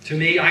 To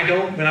me,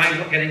 when I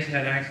look at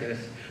internet access,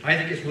 I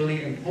think it's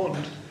really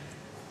important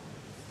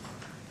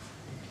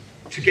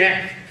to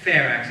get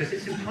fair access.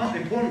 It's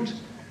important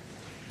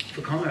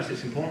for commerce,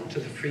 it's important to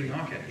the free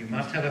market. You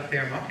must have a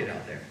fair market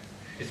out there.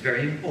 It's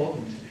very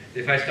important.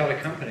 If I start a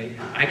company,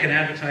 I can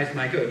advertise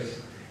my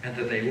goods and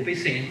that they will be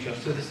seen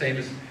just to the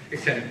same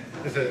extent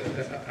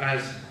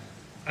as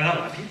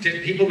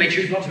people may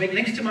choose not to make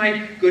links to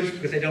my goods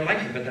because they don't like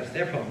them, but that's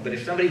their problem. But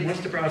if somebody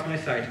wants to browse my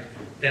site,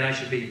 then I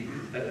should be,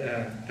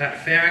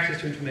 that fair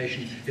access to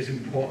information is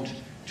important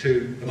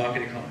to the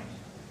market economy.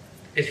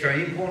 It's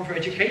very important for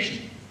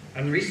education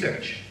and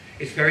research.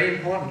 It's very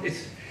important.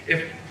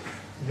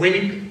 When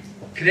you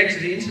connect to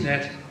the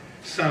internet,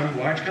 some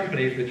large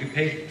company that you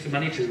paid some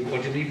money to, or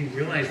didn't even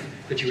realize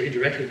that you were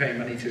indirectly paying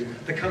money to,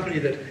 the company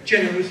that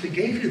generously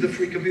gave you the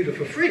free computer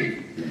for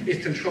free,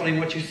 is controlling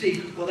what you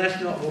see. Well,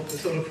 that's not the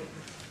sort of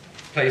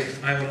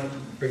place I want to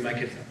bring my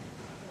kids up.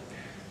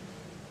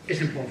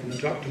 It's important for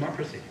the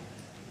democracy,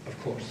 of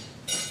course.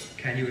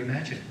 Can you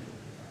imagine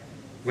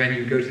when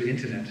you go to the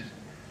internet,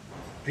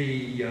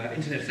 the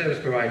internet service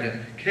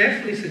provider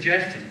carefully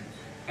suggesting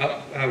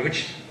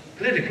which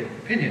political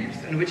opinions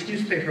and which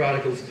newspaper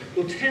articles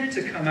will tend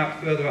to come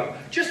out further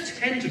up, just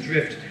tend to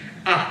drift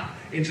up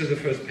into the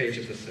first page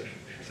of the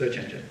search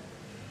engine.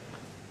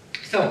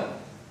 So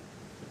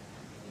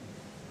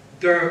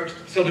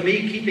to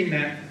me,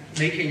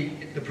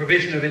 making the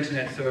provision of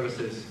internet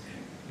services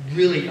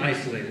really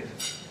isolated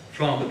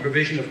from the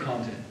provision of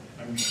content,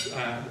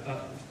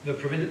 the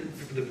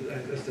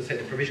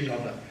provision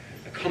of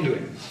a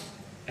conduit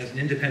as an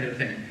independent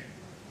thing,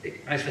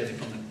 isolated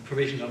from the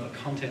provision of the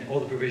content or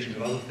the provision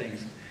of other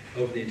things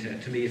over the internet,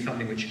 to me is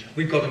something which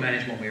we've got to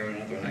manage one way or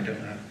another, and I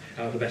don't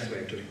know the best way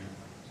of doing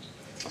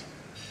that.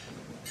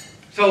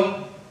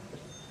 So,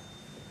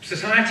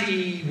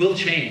 society will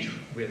change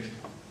with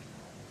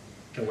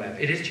the web.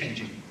 It is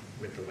changing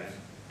with the web.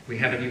 We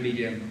have a new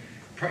medium.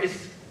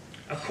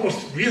 Of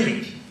course,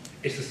 really,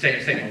 it's the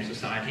same old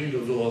society, and the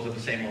laws are the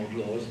same old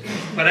laws.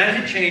 But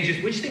as it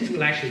changes, which things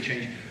will actually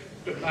change?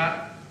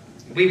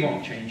 We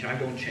won't change,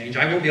 I won't change,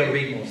 I won't be able to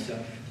read more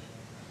stuff.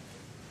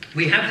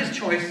 We have this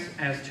choice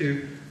as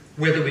to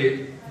whether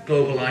we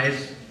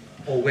globalize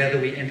or whether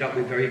we end up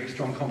with very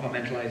strong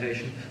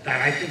compartmentalization.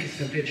 That, I think, is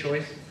simply a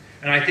choice.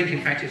 And I think,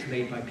 in fact, it's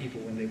made by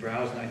people when they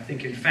browse. And I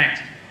think, in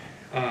fact,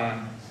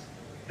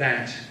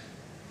 that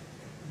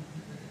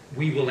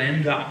we will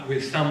end up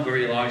with some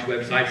very large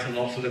websites and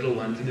lots of little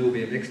ones, and there will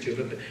be a mixture.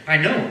 But I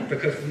know,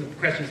 because from the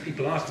questions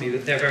people ask me,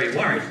 that they're very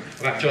worried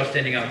about just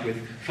ending up with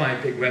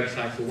 5 big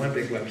websites or 1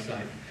 big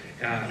website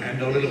and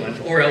no little ones,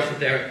 or else that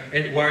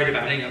they're worried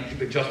about ending up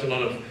with just a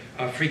lot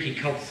of freaky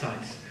cult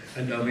sites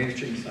and no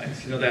mainstream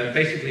sites. You know, they're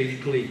basically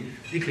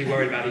equally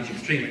worried about each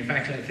extreme. In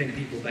fact, I think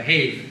people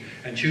behave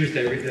and choose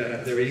their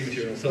reading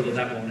material so that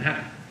that won't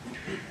happen.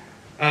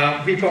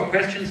 We've got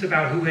questions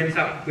about who ends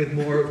up with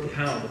more of the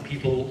power, the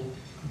people,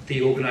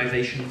 the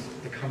organizations,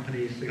 the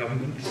companies, the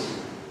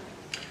governments.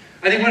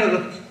 I think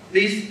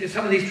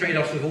some of these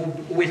trade-offs have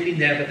always been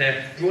there, but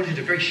they're brought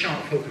into very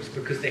sharp focus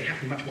because they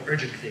happen much more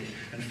urgently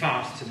and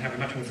fast and have a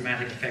much more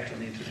dramatic effect on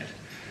the internet.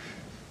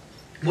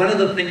 One of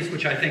the things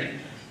which I think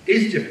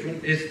is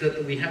different is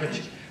that we have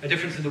a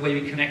difference in the way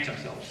we connect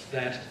ourselves.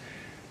 That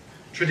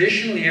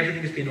traditionally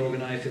everything has been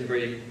organized in a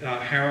very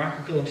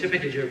hierarchical and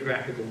typically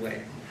geographical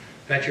way.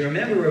 That you're a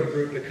member of a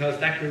group because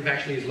that group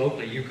actually is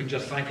locally. You can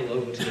just cycle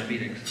over to their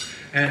meetings.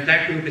 And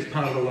that group is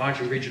part of a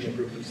larger regional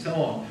group and so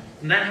on.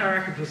 And that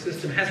hierarchical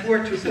system has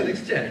worked to a certain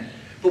extent.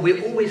 But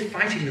we're always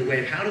fighting the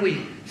way of how do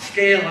we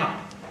scale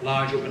up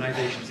large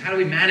organizations? How do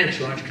we manage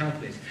large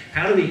companies?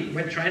 How do we,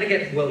 when trying to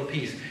get world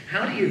peace,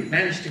 how do you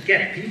manage to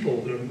get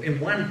people in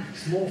one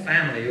small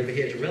family over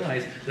here to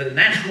realize that in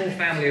that small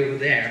family over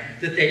there,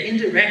 that they're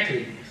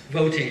indirectly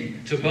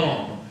voting to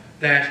bomb,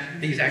 that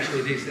these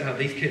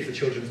kids are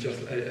children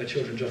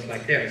just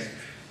like theirs.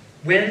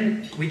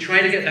 When we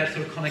try to get that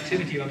sort of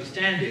connectivity or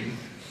understanding,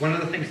 one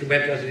of the things the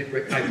web does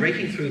is by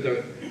breaking through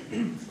the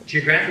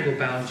geographical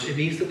bounds, it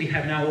means that we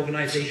have now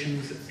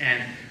organizations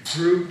and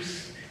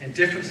groups and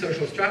different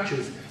social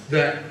structures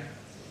that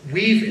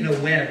weave in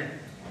a web,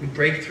 we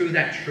break through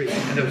that tree,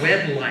 and a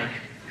web-like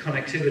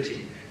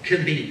connectivity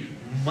can be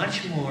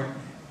much more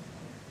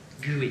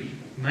gooey,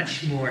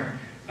 much more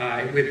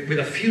with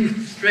a few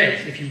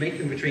threads. If you can make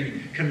them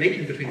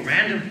between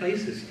random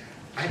places,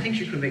 I think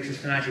you can make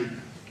society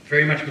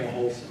very much more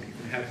wholesome.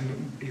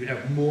 You can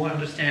have more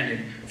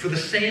understanding for the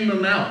same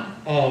amount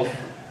of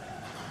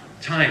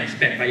time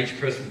spent by each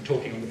person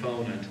talking on the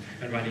phone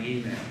and writing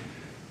email.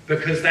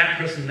 Because that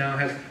person now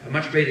has a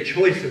much greater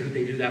choice of who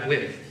they do that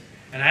with.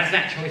 And as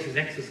that choice is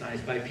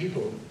exercised by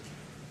people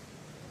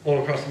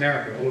all across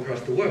America, all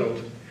across the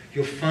world,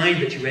 you'll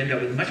find that you end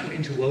up with a much more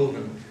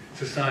interwoven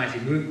society,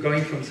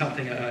 going from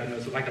something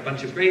sort of like a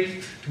bunch of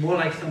grapes to more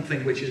like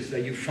something which is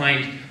you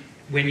find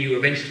when you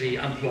eventually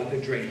unplug the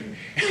drain.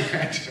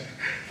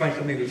 Find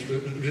something that's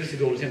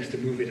resisted all attempts to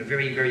move it, a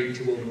very, very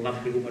interwoven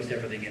lump with almost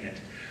everything in it.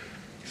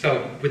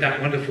 So with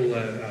that wonderful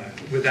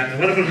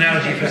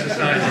analogy for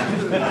society,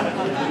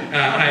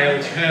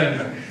 I'll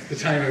turn the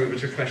time over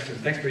to questions.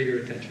 Thanks for your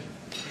attention.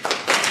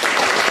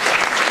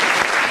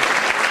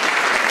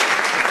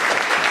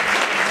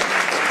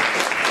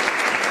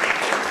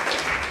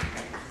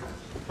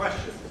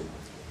 Question.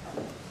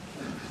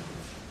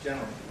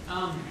 Gentlemen.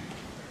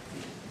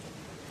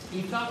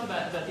 You talked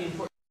about the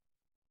importance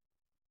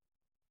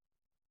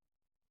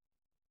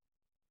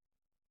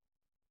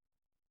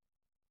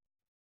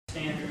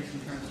standards in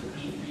terms of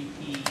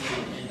P3P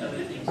and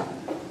other things.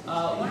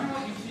 Wondering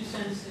what your 2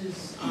 cents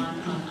is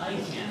on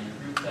ICANN, the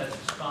group that's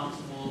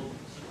responsible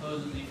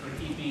supposedly for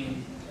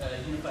keeping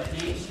unified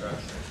name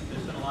structure.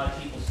 There's been a lot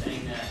of people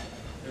saying that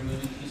they're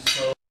moving too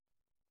slow.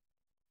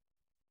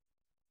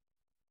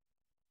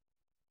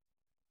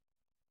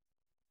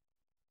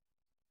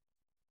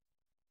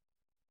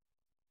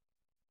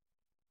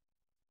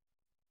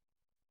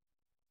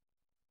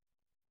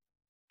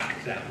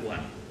 That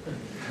one.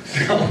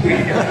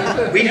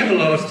 So we have a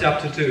lot of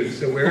stuff to do.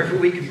 So wherever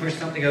we can push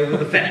something over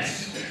the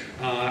fence,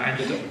 and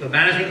the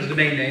management of the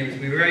domain names,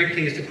 we're very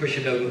pleased to push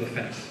it over the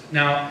fence.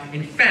 Now,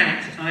 in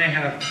fact, I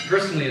have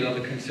personally a lot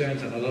of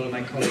concerns, and a lot of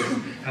my colleagues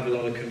have a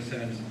lot of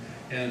concerns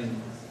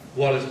in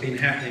what has been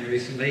happening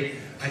recently.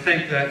 I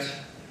think that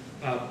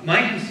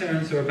my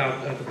concerns are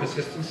about the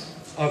persistence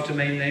of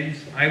domain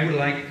names. I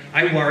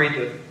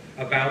worry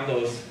about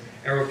those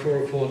error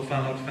 404 and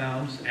file not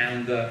found,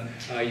 and the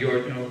site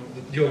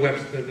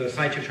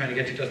you're trying to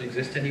get to doesn't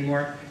exist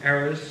anymore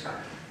errors,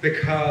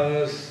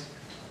 because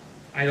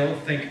I don't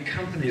think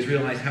companies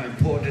realize how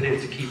important it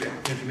is to keep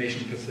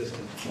information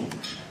persistent.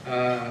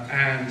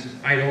 And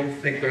I don't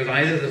think there's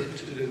either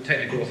the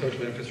technical or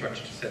social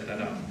infrastructure to set that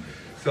up.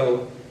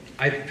 So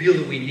I feel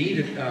that we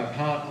need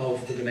part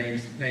of the domain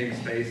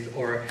namespace,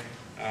 or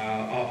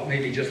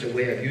maybe just a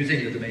way of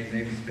using the domain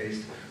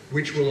namespace,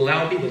 which will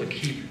allow people to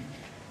keep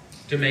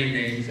domain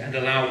names and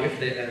allow,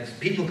 as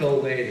people go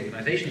away, the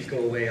organizations go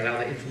away, allow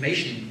the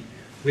information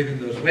within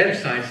those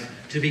websites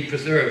to be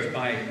preserved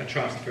by a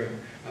trust for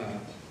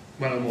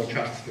one or more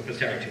trusts for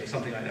posterity or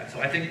something like that. So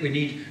I think we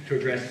need to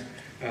address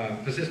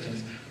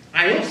persistence.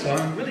 I also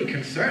am really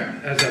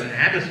concerned as an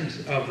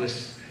inhabitant of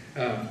this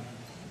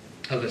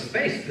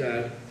space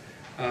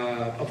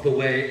of the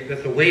way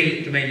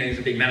domain names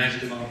are being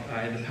managed in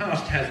the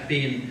past has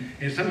been,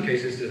 in some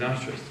cases,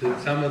 disastrous.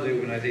 Some of the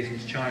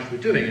organizations charged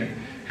with doing it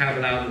have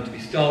allowed them to be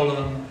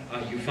stolen.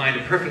 You find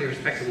a perfectly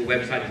respectable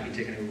website has been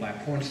taken over by a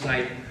porn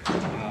site.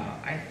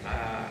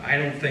 I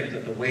don't think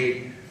that the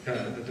way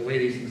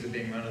these things are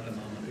being run at the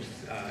moment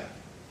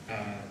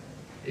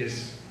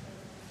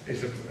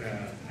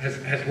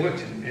has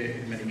worked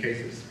in many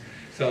cases.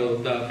 So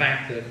the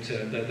fact that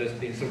there's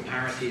been some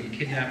piracy and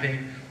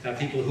kidnapping,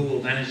 people who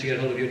will manage to get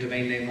hold of your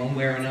domain name one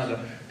way or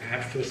another,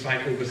 perhaps through a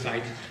site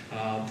oversight,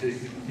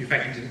 in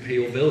fact you didn't pay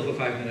your bill for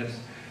 5 minutes,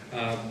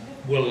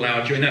 will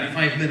allow, during that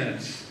 5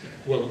 minutes,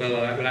 will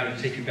allow them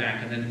to take you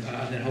back and then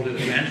hold it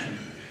as ransom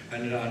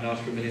and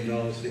ask for $1 million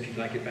if you'd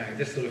like it back.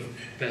 This sort of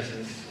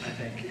business, I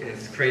think,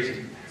 is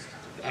crazy.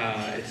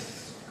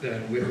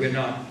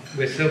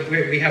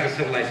 We have a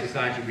civilized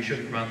society. We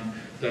shouldn't run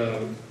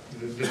the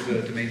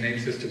domain name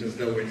system as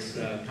though it's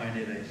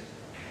pioneer days.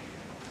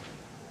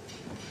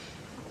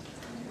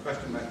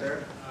 Question back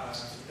there.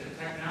 The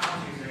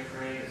technologies that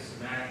create a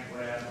semantic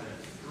web that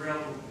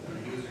thrill the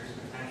users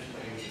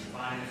potentially to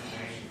find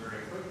information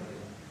very quickly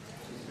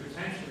is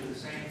potentially the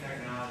same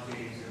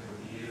technologies that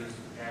would be used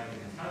for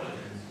gathering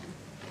intelligence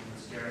and would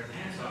scare the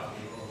pants off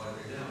people what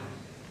they're doing.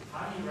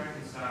 How do you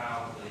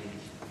reconcile the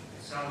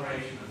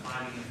acceleration of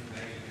finding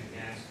information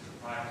against the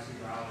privacy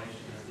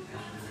violation that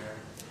potentially there?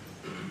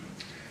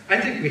 I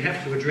think we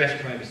have to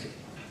address privacy.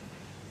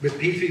 With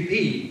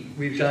P3P,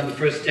 we've done the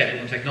first step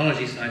on the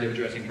technology side of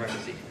addressing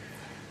privacy.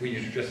 We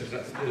need to address it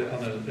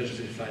on the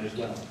legislative side as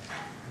well.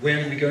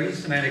 When we go into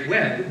semantic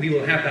web, we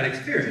will have that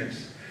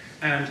experience.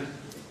 And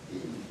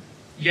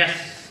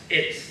yes,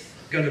 it's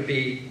going to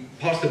be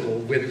possible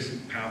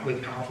with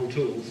powerful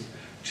tools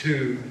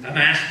to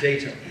amass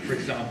data, for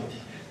example,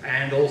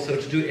 and also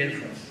to do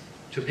inference,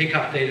 to pick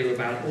up data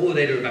about all the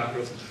data about a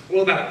person,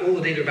 all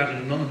the data about an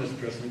anonymous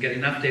person, get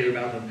enough data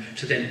about them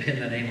to then pin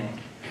their name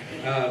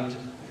on.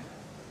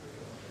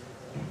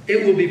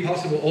 It will be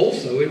possible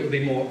also, it will be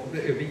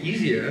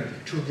easier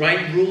to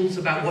write rules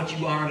about what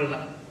you are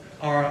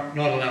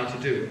not allowed to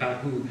do,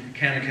 about who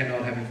can and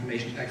cannot have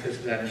access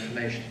to that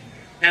information.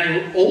 And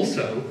it will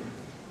also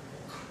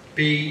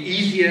be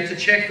easier to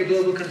check for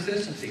global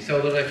consistency,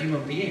 so that a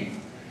human being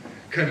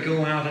can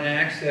go out and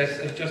access,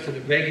 as just a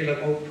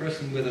regular old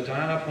person with a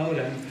dial-up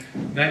modem,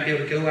 might be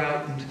able to go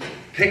out and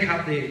pick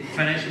up the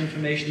financial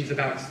information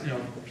about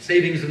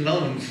savings and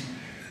loans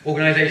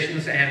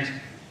organizations and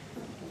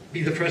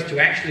be the first to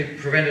actually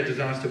prevent a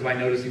disaster by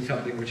noticing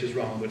something which is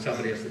wrong, but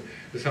somebody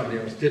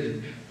else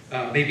didn't.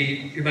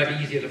 Maybe it might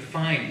be easier to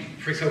find.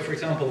 For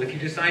example, if you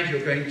decide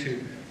you're going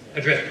to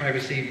address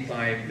privacy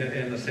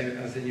in the same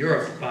as in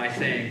Europe by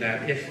saying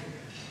that if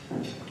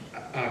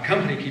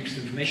company keeps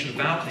information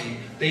about me,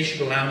 they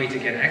should allow me to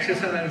get access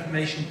to that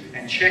information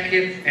and check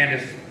it, and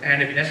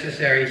if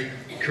necessary,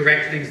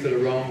 correct things that are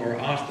wrong or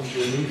ask them to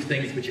remove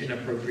things which are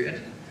inappropriate.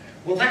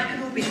 Well, that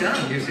can all be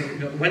done using,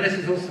 when this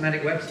is all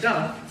semantic web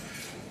stuff,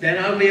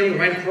 then I'll be able to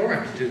write a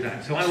program to do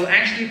that. So I will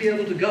actually be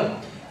able to go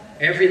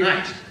every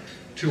night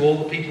to all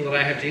the people that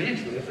I have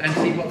dealings with and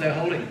see what they're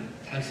holding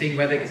and see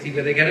where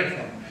they get it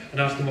from and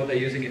ask them what they're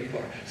using it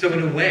for. So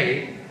in a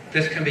way,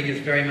 this can be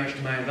used very much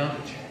to my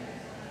advantage.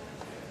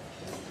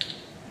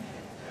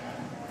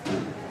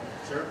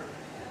 Sir?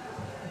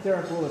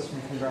 Derek Willis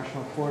from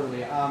Congressional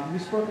Quarterly. You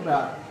spoke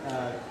about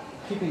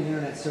keeping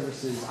internet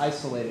services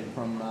isolated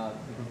from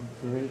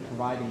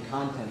providing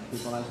content to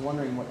people, and I was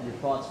wondering what your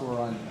thoughts were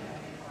on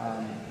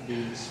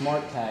the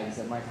smart tags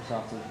that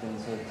Microsoft has been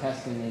sort of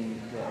testing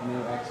in the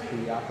new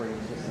XP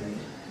operating system,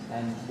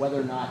 and whether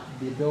or not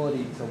the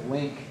ability to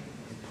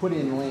put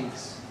in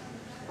links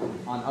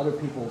on other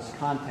people's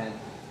content,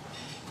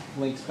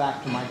 links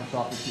back to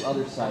Microsoft or to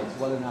other sites,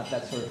 whether or not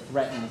that sort of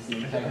threatens the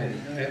integrity.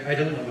 I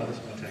don't know about the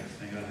smart tags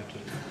thing. I'll have to.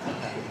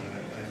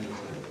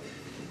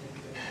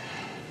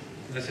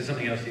 Unless there's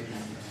something else you can.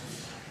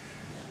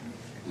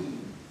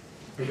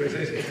 It's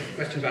a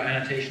question about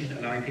annotation,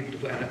 allowing people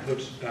to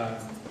put.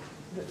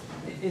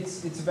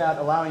 It's about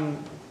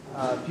allowing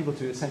people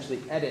to essentially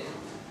edit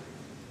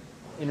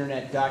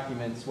internet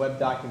documents, web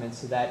documents,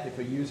 so that if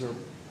a user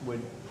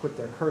would put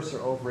their cursor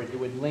over it, it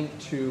would link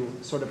to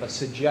sort of a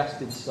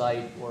suggested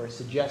site or a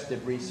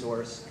suggested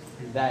resource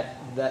that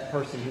the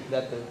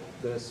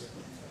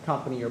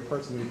company or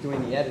person who's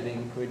doing the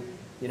editing could,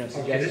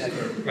 suggest.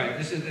 Okay, right.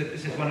 This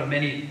is one of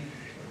many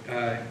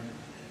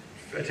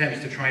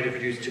attempts to try to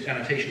produce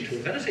annotation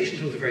tools. Annotation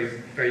tools are very,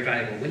 very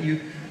valuable. When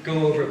you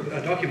go over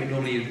a document,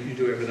 normally you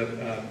do it with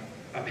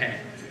a pen,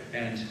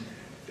 and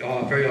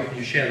very often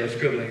you share those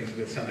scribblings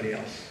with somebody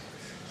else.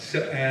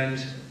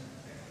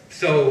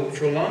 So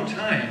for a long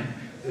time,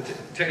 the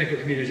technical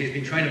community has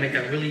been trying to make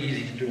that really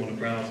easy to do on a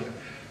browser.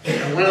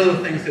 And one of the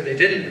things that they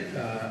didn't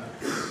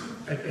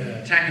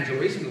attack until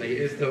recently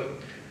is that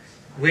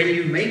when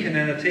you make an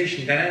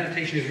annotation, that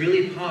annotation is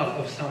really part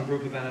of some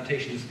group of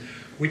annotations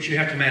which you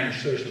have to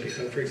manage socially.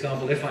 So for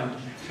example,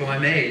 I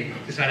may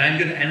decide I'm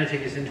going to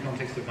annotate this in the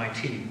context of my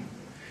team.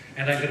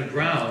 And I'm going to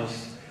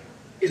browse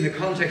in the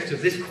context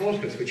of this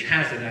corpus, which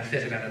has a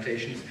set of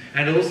annotations,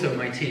 and also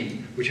my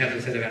team, which has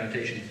a set of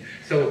annotations.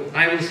 So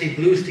I will see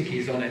blue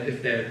stickies on it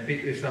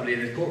if somebody in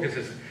this corpus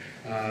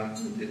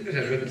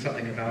has written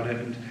something about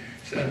it,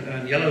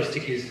 and yellow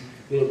stickies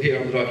will appear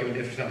on the document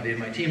if somebody in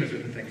my team has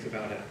written things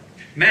about it.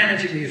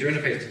 Managing the user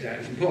interface to that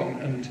is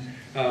important, and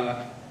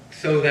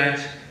so that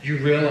you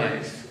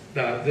realize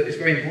that it's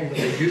very important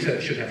that the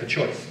user should have a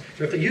choice.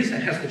 So if the user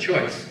has the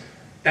choice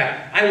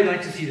that I would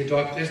like to see this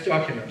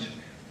document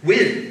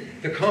with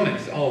the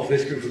comments of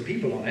this group of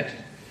people on it,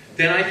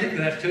 then I think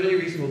that's totally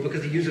reasonable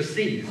because the user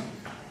sees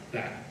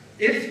that.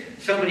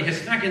 If somebody has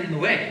snuck in the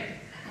way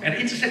and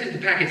intercepted the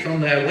packets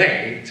on their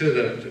way to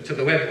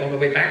the web, on the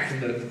way back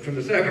from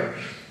the server,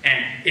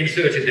 and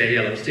inserted their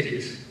yellow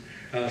stickies,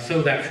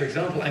 so that, for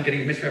example, I'm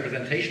getting a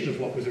misrepresentation of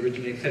what was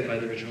originally said by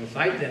the original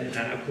site, then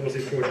that, of course,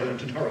 is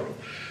fraudulent and horrible.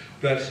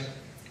 But,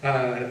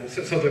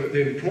 so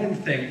the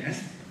important thing,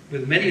 as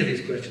with many of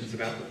these questions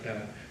about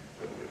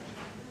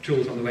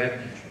tools on the web,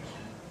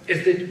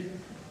 is that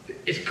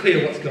it's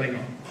clear what's going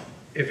on.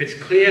 If it's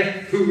clear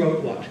who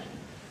wrote what,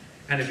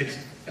 and if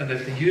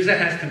the user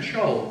has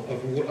control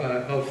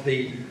of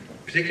the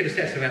particular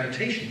sets of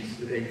annotations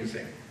that they're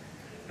using,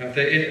 but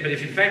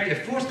if in fact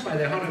they're forced by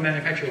their hardware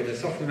manufacturer or their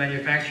software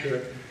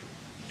manufacturer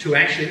to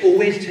actually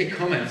always take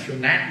comments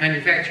from that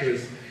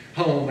manufacturer's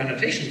home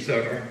annotation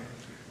server,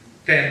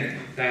 then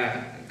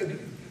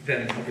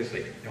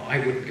obviously, I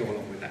wouldn't go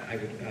along with that. I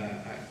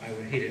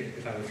would hate it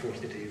if I was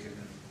forced into using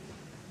them.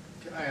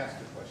 Can I ask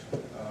a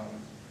question?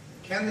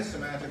 Can the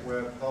semantic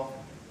web help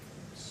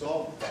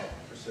solve problems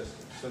for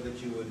systems so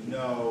that you would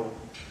know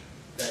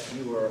that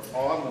you are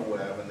on the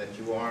web and that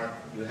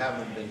you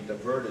haven't been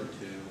diverted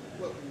to,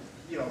 well,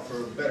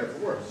 for better or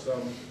for worse,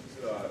 some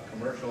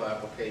commercial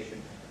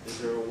application? Is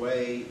there a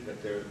way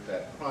that there's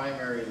that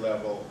primary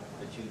level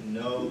that you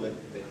know that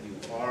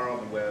you are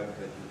on the web,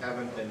 that you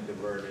haven't been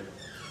diverted,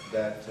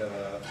 that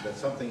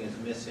something is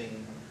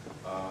missing?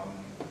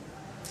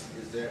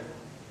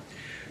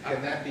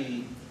 Can that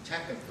be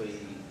technically?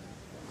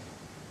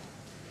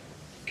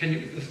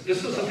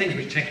 There's sorts of things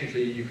which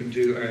technically you can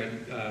do.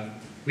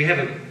 We have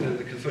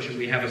the consortium.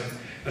 We have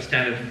a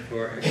standard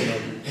for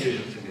XML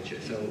digital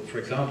signature. So, for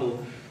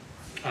example,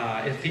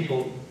 if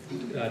people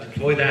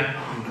deploy that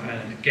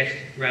and get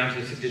around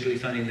to digitally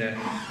signing the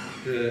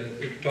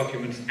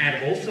documents,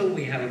 and also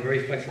we have a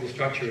very flexible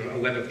structure, a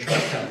web of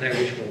trust out there,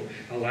 which will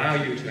allow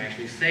you to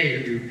actually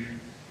say who you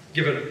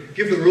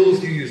give the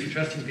rules you use for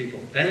trusting people.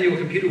 Then your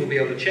computer will be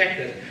able to check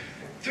that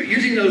through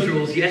using those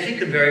rules, yes, it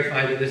can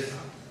verify that this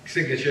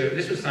signature,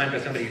 this was signed by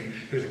somebody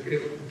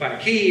by a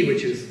key,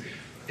 which is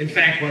in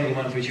fact one of the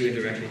ones which you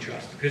indirectly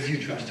trust, because you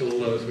trust all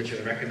those which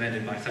are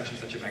recommended by such and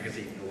such a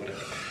magazine or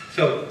whatever.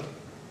 So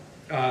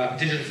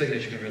digital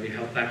signature can really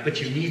help that,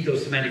 but you need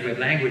those semantic web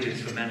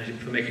languages for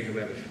making the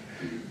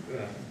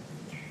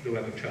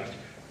web of trust.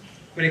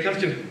 When it comes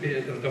to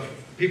the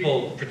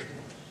people,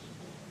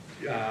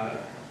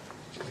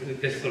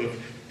 this sort of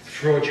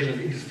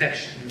fraudulent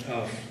interception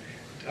of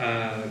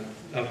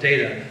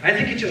data, I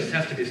think it just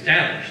has to be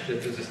established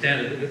that there's a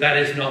standard that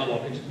is not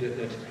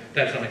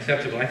that's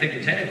unacceptable. I think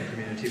the technical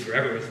community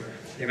forever has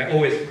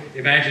always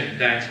imagined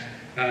that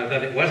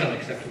it was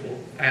unacceptable,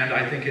 and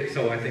I think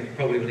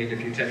probably we'll need a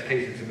few test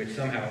cases in which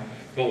somehow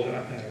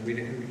we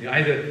need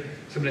either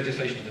some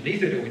legislation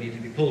underneath it, or we need to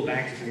be pulled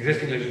back to some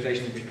existing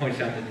legislation which points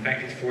out that in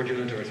fact it's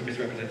fraudulent or it's a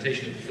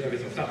misrepresentation of the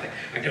service or something.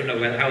 I don't know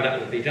how that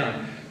will be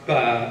done,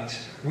 but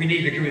we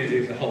need the community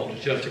as a whole to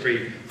just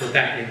agree that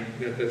that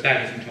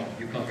isn't wrong.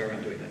 You can't go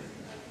around doing that.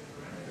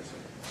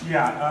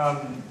 Yeah,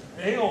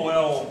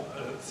 AOL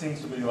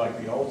seems to be like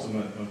the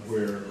ultimate of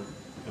where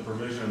the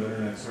provision of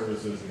internet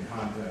services and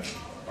content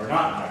are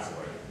not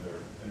isolated.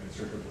 They're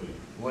inextricably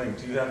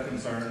linked. Do you have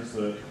concerns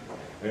that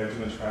they have too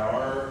much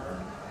power,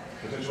 or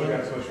potentially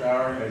have too much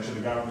power, and should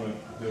the government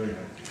do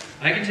anything?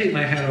 I can take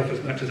my hat off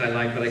as much as I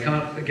like, but I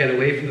can't get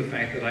away from the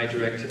fact that I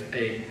direct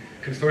a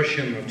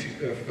consortium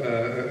of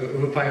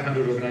over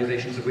 500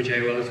 organizations, of which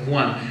AOL is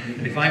one.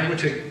 And if I were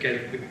to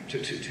get to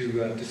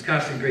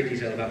discuss in great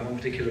detail about one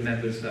particular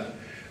member's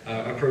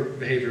appropriate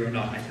behavior or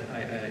not,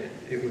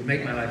 it would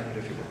make my life more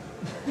difficult.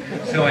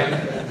 So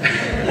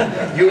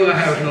you are,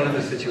 however, not in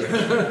this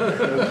situation.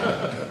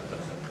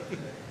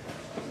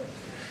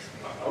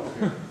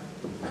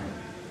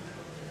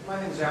 My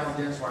name is Alan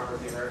Dinsmore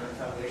with the American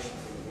Foundation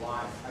for the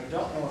Blind. I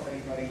don't know if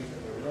anybody in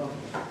the room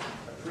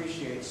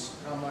appreciates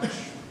how much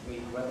the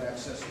Web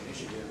Access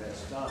Initiative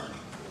has done,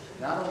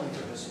 not only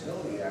for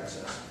disability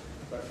access,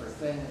 but for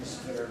things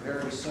that are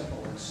very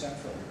simple and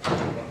central to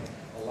what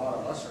a lot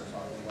of us are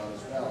talking about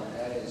as well, and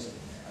that is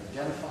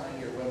identifying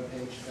your web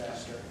page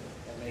faster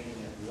and making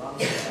it run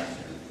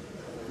faster.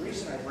 The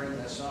reason I bring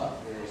this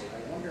up is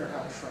I wonder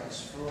how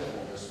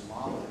transferable this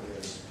model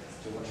is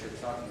to what you're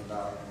talking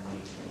about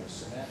in the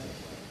semantic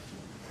way.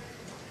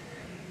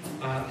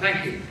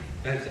 Thank you.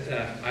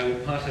 I will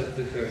pass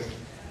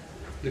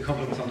the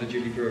compliments on to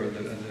Julie Brewer and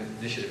the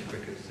initiative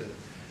because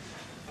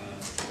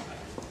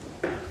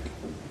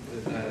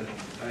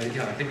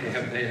I think they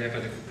have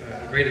had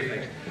a great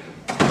effect.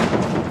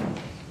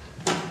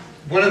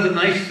 One of the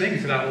nice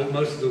things about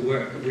most of the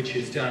work which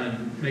is done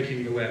in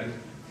making the web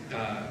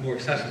more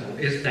accessible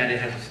is that it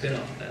has a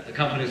spin-off. The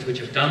companies which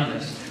have done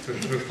this, who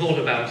have thought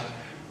about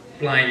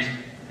blind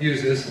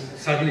users,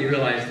 suddenly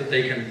realize that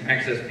they can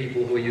access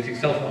people who are using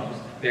cell phones,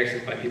 be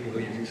accessed by people who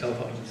are using cell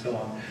phones and so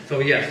on. So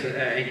yes,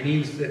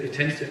 it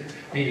tends to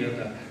mean that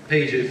the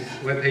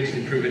web pages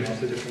improve in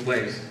lots of different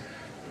ways.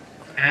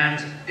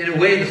 And in a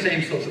way, the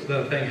same sort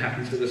of thing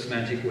happens with the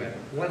semantic web.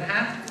 What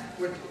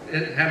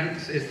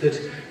happens is that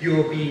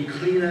you're being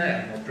cleaner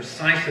and more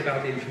precise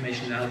about the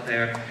information out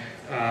there.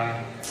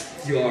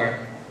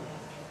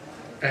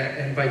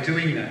 And by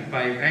doing that,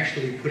 by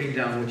actually putting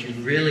down what you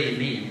really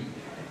mean,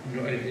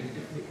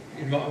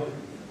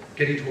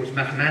 getting towards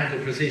mathematical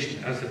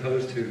precision as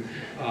opposed to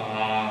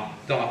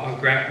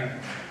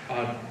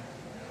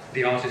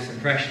the artist's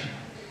impression,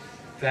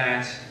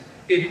 that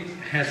it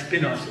has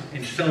spin-offs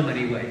in so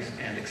many ways,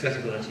 and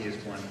accessibility is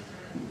one,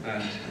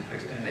 and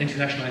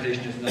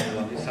internationalization is another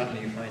one.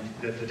 Suddenly you find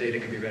that the data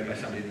can be read by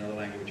somebody in another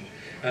language.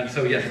 And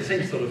so yes, the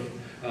same sort of,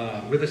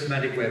 with the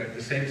semantic web,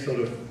 the same sort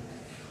of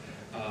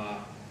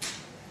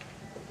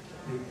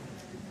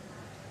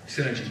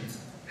synergy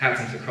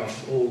happens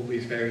across all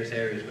these various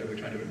areas where we're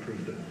trying to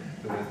improve the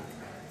web.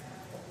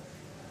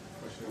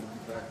 Question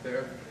back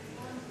there.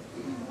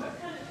 What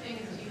kind of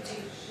things do you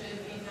think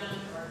should be done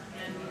or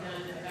can be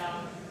done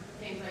about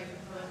things like the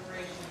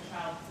proliferation of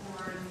child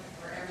porn,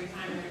 where every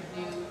time there's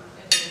new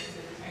advances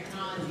in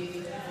technology,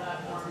 these people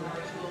have more and more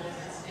tools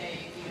to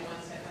stay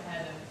one step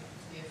ahead of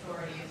the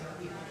authorities or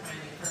people trying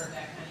to curb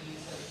that kind of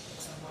use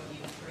of what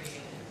you've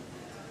created?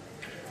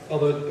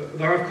 Although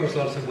there are, of course,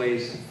 lots of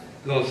ways,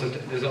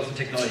 there's lots of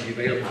technology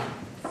available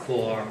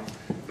for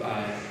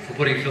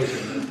putting a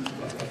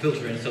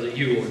filter in so that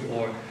you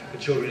or the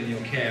children in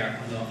your care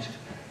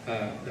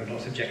are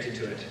not subjected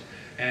to it.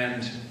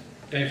 And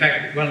in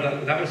fact,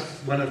 that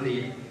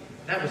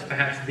was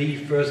perhaps the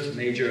first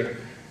major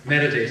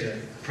metadata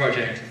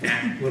project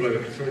at World Wide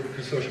Web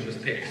Consortium was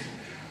PICS.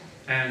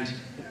 And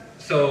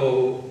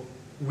so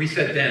we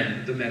said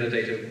then the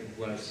metadata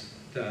was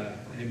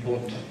an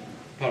important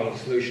part of the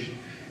solution.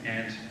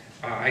 And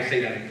I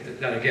say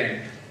that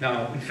again.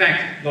 Now, in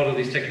fact, a lot of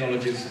these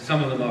technologies,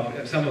 some of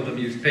them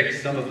use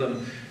PICS, some of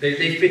them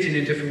they fit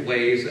in different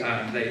ways,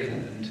 and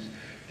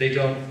they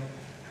don't.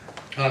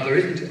 There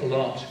isn't a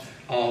lot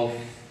of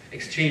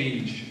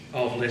exchange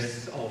of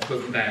lists of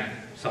good and bad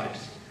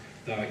sites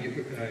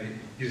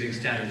using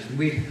standards. And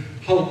we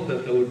hope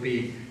that there would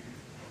be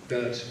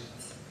that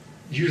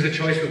user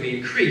choice would be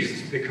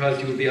increased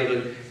because you would be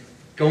able to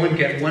go and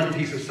get one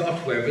piece of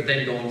software, but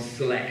then go and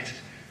select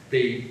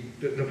the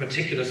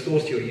particular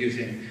source you're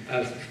using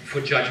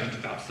for judgment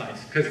about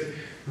sites. Because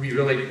we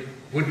really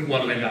wouldn't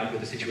want to end up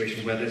with a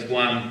situation where there's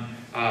one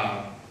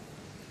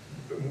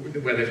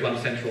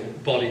central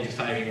body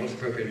deciding what's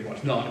appropriate and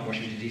what's not in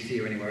Washington, D.C.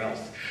 or anywhere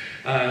else.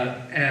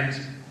 And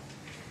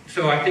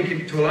so I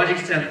think to a large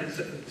extent,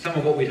 some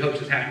of what we'd hoped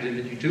has happened in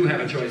that you do have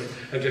a choice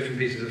of different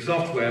pieces of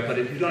software, but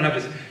you don't have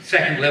this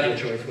second level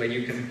choice where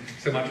you can,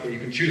 where you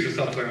can choose the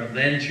software and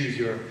then choose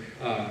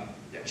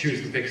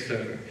choose the fixed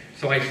server.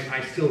 So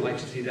I still like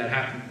to see that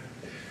happen.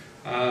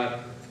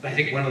 I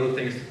think one of the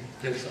things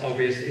that's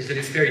obvious is that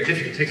it's very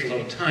difficult. It takes a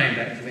lot of time.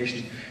 That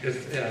information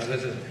is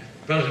there's a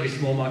relatively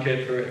small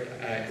market for it.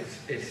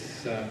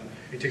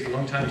 It takes a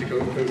long time to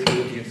go through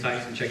looking at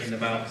sites and checking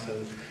them out.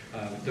 So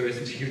there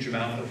isn't a huge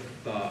amount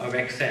of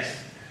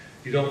excess.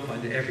 You don't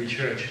find that every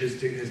church has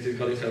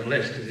got its own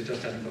list because it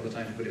just hasn't got the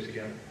time to put it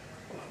together.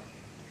 I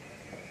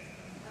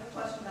have a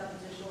question about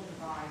the digital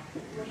divide.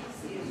 What do you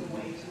see as a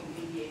way to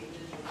alleviate the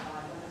digital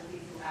divide, whether it be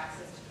through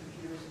access to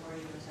computers or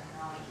even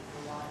technology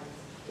for wireless?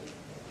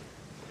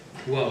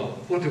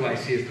 Well, what do I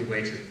see as the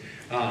way to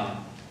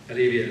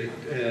alleviate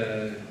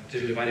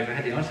digital divide? If I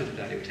had the answer to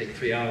that, it would take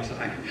 3 hours.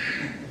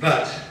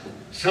 But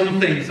some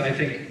things I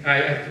think,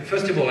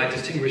 first of all, I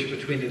distinguish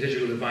between the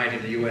digital divide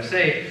in the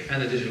USA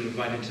and the digital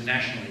divide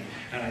internationally.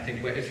 And I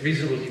think it's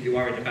reasonable to be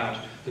worried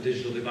about the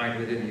digital divide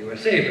within the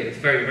USA, but it's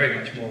very, very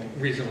much more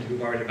reasonable to be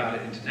worried about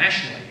it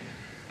internationally.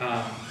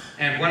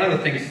 And one of the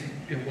things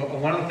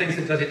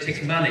that does it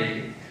takes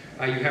money.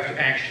 You have to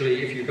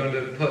actually, if you're going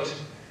to put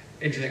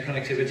internet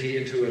connectivity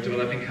into a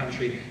developing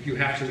country, you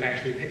have to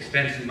actually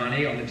spend some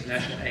money on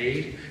international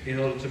aid in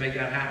order to make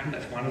that happen.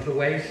 That's one of the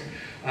ways.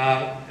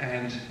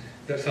 And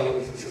that's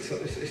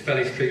it's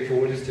fairly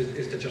straightforward, is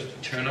to just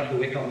turn up the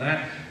wick on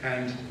that.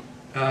 And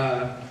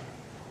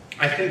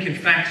I think, in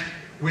fact,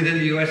 within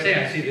the USA,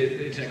 I see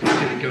the internet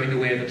connectivity going the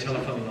way of the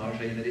telephone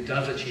largely, and that it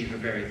does achieve a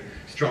very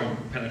strong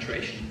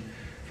penetration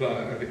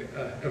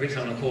of its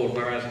own accord.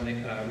 Whereas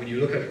when you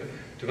look at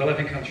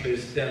developing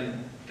countries,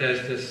 then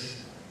there's this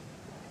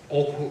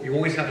you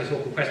always have this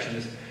awkward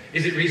question: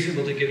 is it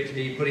reasonable to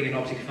be putting in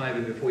optic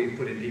fiber before you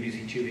put in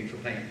PVC tubing for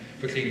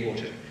clean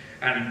water?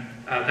 And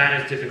that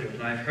is difficult,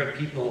 and I've heard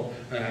people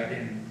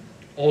in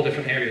all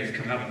different areas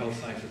come out on both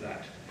sides of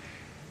that.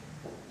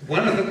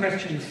 One of the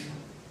questions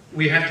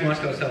we have to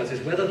ask ourselves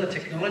is whether the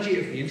technology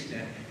of the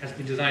internet has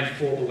been designed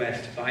for the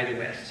West, by the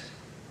West.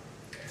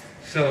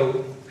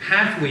 So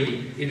have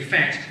we, in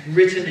fact,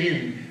 written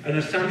in an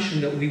assumption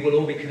that we will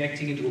all be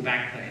connecting into a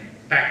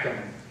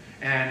backbone,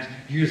 and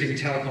using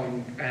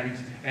telecom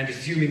and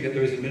assuming that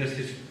there is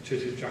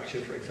administrative structure,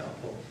 for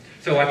example.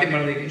 So I think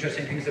one of the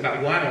interesting things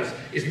about wireless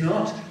is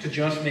not to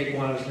just make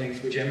wireless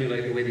links which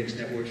emulate the way the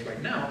internet works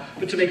right now,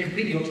 but to make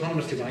completely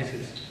autonomous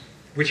devices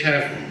which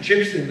have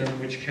chips in them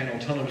which can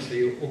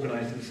autonomously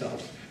organize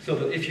themselves. So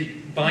that if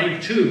you buy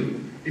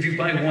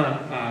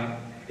one,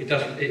 it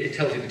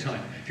tells you the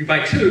time. If you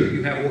buy two,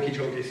 you have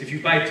walkie-talkies. If you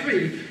buy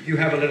three, you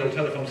have a little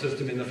telephone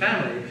system in the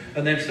family.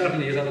 And then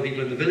suddenly, as other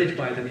people in the village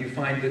buy them, you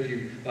find that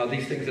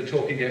these things are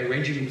talking, they're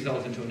arranging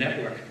themselves into a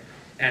network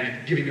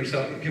and giving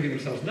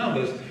themselves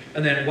numbers.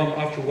 And then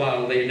after a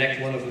while, they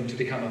elect one of them to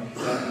become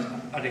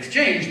an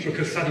exchange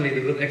because suddenly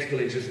the next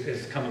village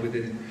is come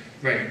within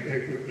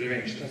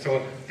range.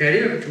 So the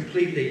idea of a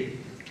completely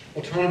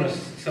autonomous,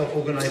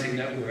 self-organizing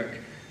network,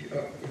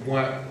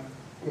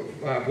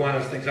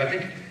 wireless things, I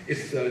think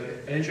is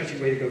an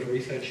interesting way to go for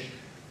research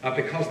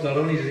because not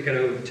only does it get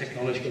over the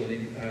technological,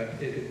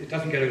 it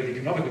doesn't get over the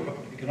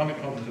economic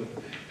problems of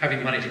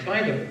having money to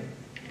buy them,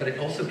 but it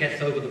also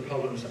gets over the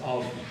problems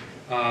of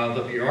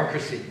the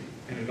bureaucracy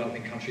in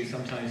developing countries,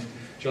 sometimes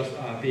just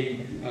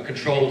being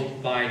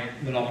controlled by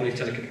monopoly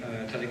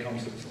telecom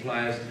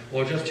suppliers,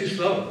 or just too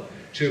slow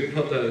to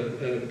put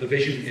the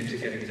vision into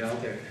getting it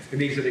out there. It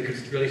means that it could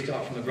really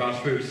start from the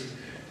grassroots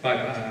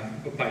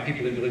by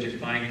people in villages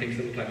buying things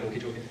that look like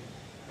walkie-talkies.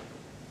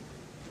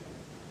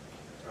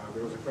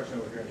 There was a question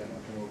over here, then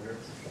I'll come over here.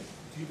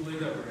 Do you believe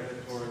that we're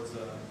headed towards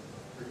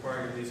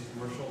requiring these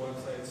commercial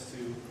websites to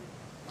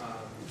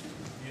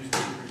use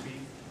P3P? Do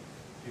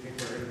you think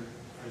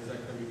is that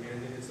going to be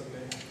mandated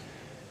someday?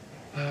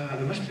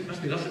 There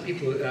must be lots of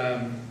people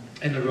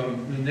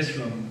in this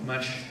room,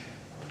 much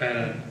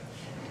better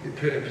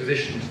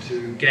positioned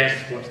to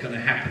guess what's going to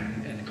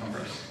happen in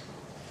Congress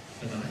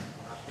than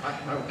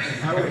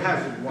I would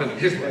hazard one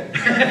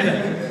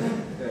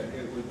that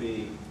it would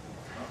be.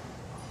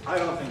 I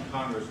don't think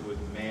Congress would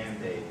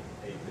mandate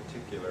a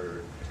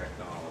particular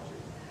technology,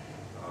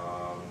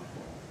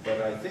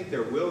 but I think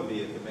there will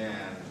be a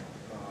demand.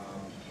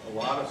 A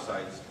lot of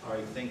sites,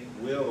 I think,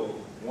 will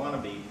want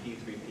to be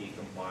P3P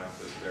compliant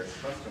so that their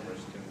customers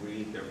can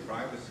read their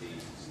privacy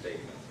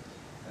statement.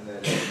 And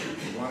that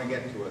if you want to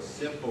get to a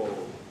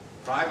simple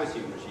privacy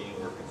regime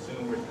where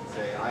consumers can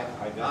say,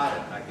 I got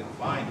it, I can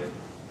find it,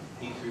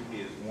 P3P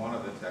is one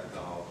of the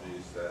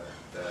technologies that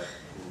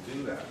will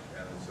do that.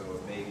 And so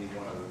it may be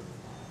one of the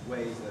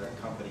ways that a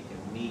company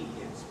can meet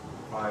its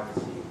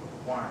privacy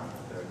requirement.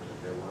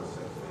 There was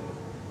simply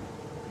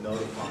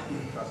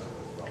notifying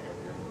customers about what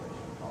the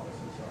information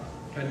policies are.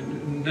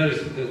 And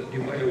notice that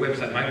your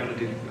website might want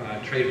to do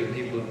trade with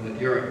people in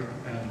Europe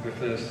with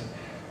this.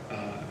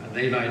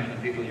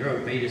 and people in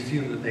Europe may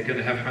assume that they're going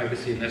to have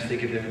privacy unless they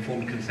give them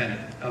informed consent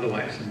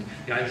otherwise. And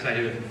the other side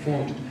of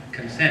informed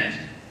consent,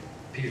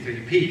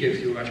 P3P gives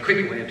you a much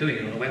quicker way of doing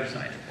it on a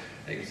website.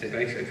 They can say,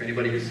 basically, for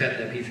anybody who set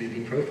their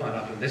P3P profile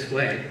up in this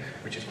way,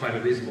 which is quite a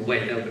reasonable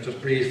way, they'll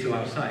just breeze through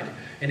our site.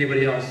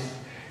 Anybody else,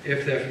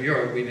 if they're from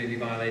Europe, we may be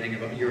violating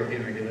about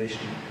European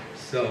regulation.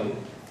 So,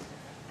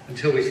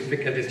 until we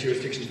get this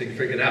jurisdiction thing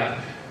figured out,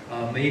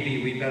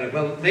 maybe we better,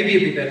 well, maybe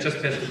it'd be better,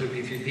 just best to put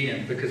P3P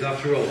in, because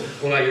after all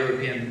our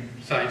European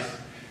sites,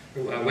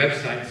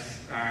 websites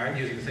are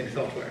using the same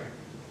software.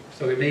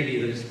 So it may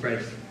be that it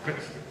spreads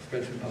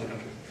from other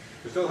countries.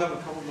 We still have a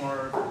couple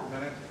more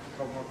minutes, a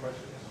couple more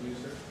questions. You,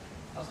 sir?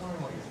 I was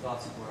wondering what your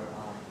thoughts were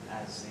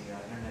as the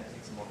internet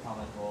takes a more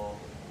prominent role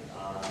in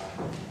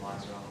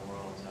lives around the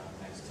world in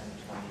the next 10 to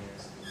 20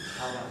 years,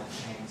 how that will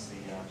change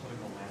the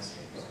political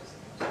landscape,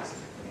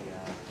 specifically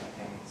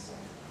campaigns,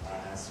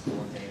 as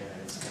school data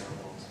is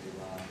available to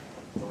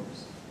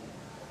voters.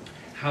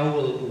 How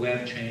will the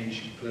web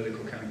change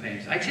political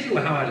campaigns? I tell you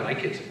how I'd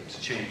like it to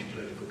change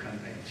political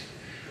campaigns.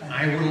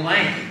 I would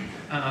like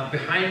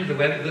behind the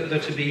web there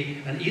to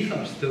be an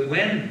ethos that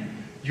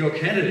when your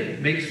candidate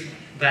makes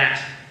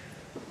that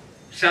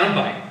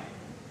soundbite,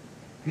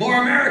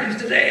 more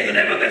Americans today than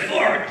ever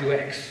before, do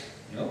X.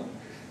 No?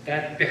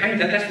 That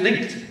behind that, that's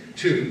linked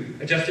to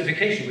a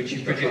justification which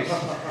you produce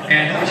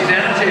and which is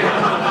additive.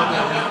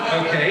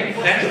 Okay,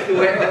 that's the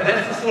way.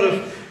 That's the sort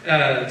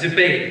of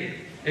debate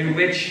in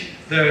which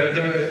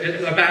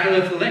a battle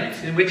of the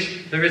links, in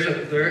which there is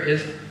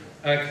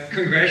a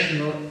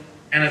congressional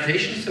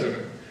annotation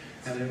server,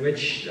 and in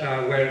which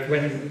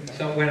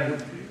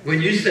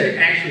when you say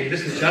actually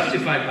this is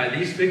justified by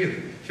these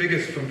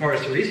figures from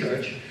Forrester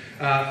Research,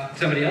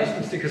 somebody else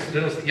can stick a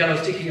little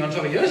yellow sticky on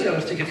top of yours yellow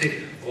sticky and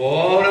say,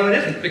 oh no it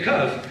isn't,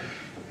 because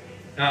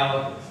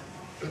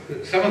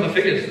some of the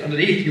figures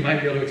underneath one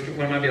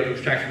might be able to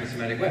extract from the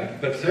semantic web,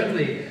 but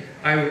certainly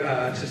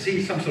to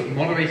see some sort of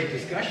moderated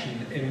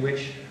discussion in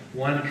which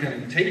one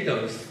can take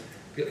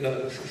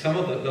some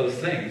of those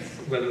things,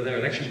 whether they're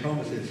election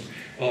promises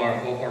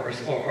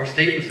or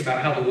statements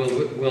about how the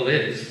world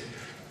is,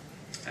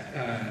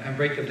 and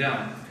break them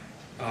down,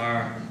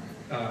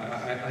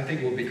 I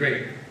think will be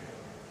great.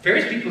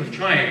 Various people have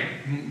tried,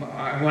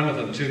 one of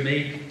them,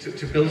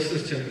 to build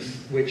systems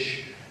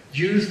which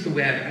use the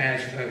web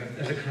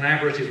as a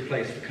collaborative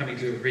place for coming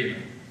to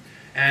agreement.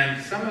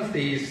 And some of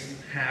these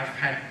have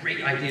had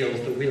great ideals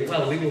that we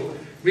will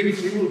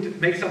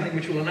make something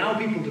which will allow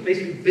people to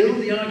basically build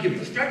the argument,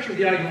 the structure of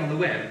the argument on the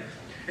web,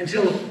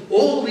 until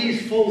all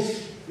these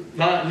false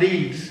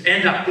leads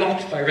end up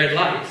blocked by red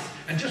lights,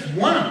 and just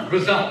one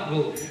result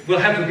will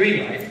have the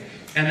green light,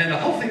 and then the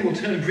whole thing will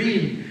turn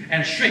green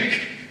and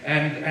shrink,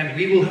 and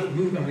we will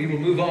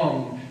move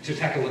on to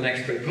tackle the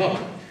next great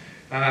problem.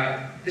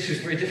 This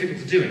is very difficult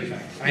to do, in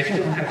fact. I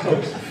still have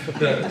hopes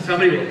that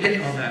somebody will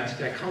hit on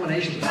that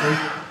combination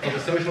of the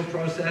social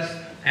process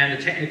and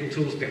the technical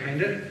tools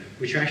behind it,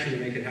 which actually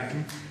make it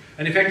happen.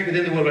 And in fact,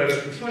 within the World Wide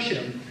Web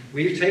Consortium,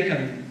 we've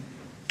taken,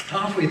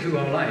 halfway through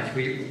our life,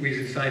 we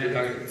decided,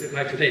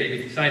 like today,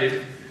 we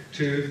decided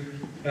to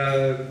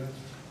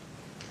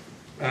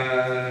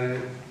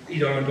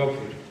eat our own dog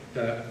food.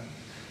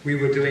 We've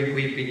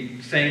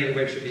been saying that the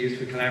web should be used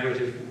for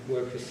collaborative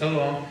work for so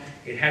long,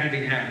 it hadn't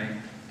been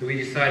happening. So we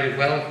decided,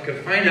 well, if we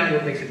can find out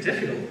what makes it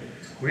difficult,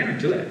 we're going to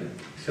do it.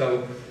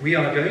 So we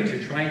are going to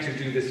try to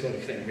do this sort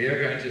of thing. We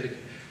are going to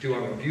do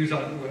our reviews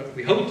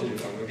we hope to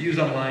do our reviews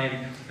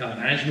online,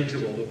 management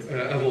of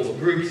all the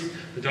groups,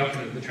 the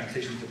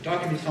translations of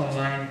documents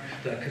online,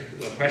 the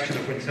question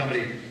of when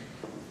somebody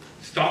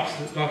stops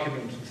the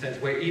document and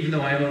says, wait, even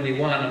though I'm only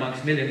one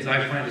amongst millions,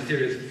 I find a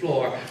serious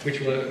flaw which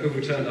will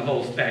overturn the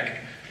whole spec.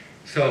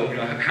 So,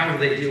 how do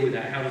they deal with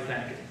that? How does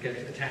that get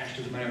attached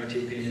to the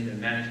minority opinion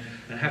and managed,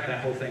 and have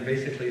that whole thing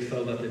basically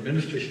so that the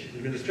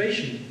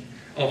administration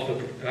of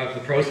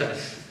the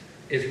process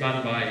is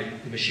run by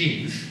the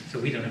machines, so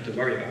we don't have to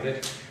worry about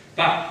it.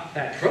 But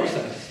that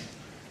process,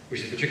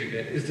 which is the tricky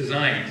bit, is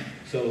designed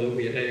so that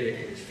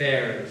it's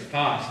fair, it's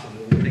fast, and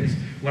all the things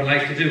one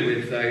likes to do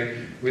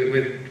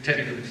with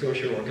technical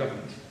consortia or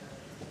government.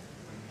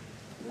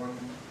 One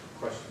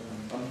question.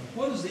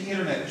 What is the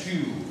Internet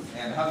 2,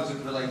 and how does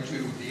it relate to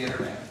the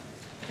Internet?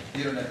 The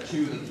Internet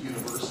 2 that the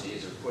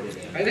universities are putting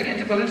in. I think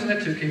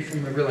Internet 2 came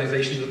from a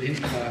realization that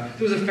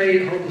there was a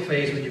horrible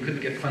phase when you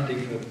couldn't get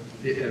funding for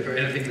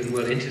anything with the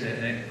word Internet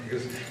in it,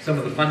 because some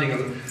of the funding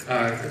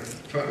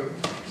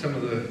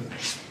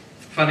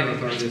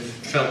authorities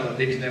felt that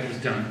the Internet was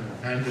done,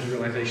 and the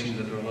realization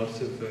that there were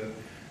lots of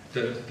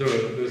there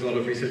was a lot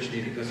of research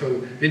needed. So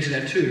the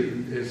Internet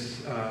 2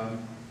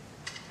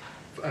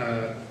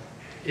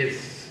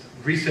 is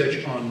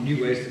research on new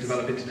ways to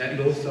develop Internet, and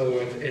also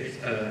it's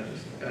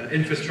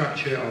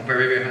infrastructure of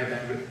very, very high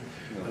bandwidth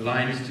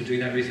lines to doing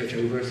that research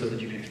over, so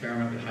that you can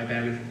experiment with high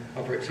bandwidth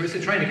operators. So it's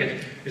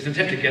an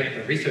attempt to get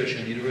the research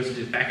and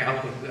universities back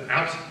out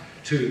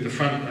to the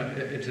front,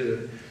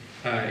 into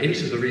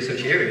the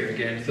research area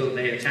again, so that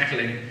they are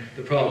tackling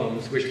the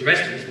problems which the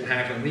rest of us will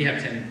have when we have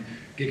 10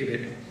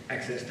 gigabit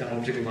access down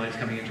optical lines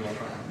coming into our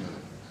farm.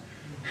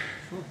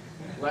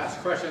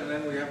 Last question,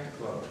 then we have to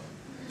close.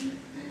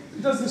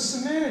 Does the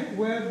semantic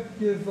web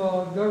give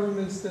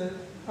governments that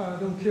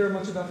don't care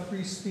much about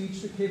free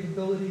speech the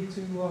capability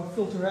to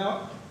filter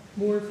out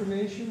more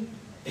information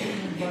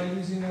by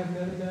using that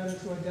metadata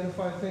to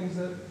identify things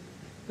that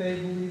they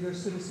believe their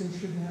citizens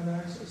shouldn't have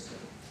access to?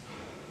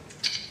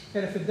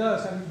 And if it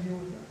does, how do you deal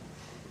with that?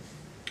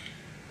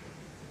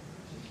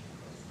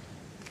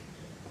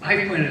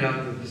 I pointed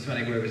out that the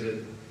semantic web is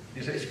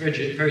it's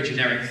a very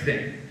generic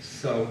thing.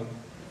 So,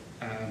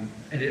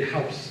 and it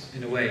helps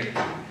in a way.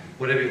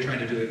 Whatever you're trying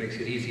to do, it makes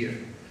it easier.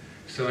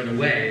 So in a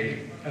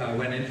way,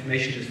 when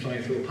information is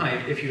flowing through a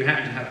pipe, if you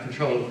happen to have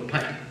control of the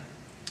pipe,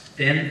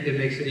 then it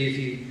makes it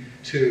easy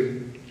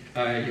to,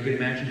 you can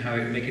imagine how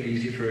it would make it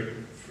easy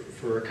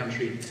for a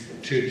country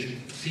to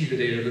see the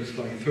data that's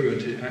flowing through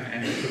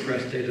and to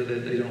suppress data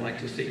that they don't like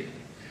to see.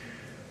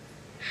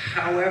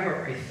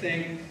 However, I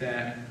think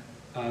that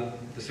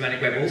the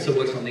semantic web also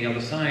works on the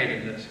other side,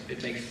 in that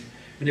it makes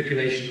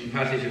manipulation and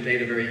passage of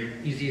data very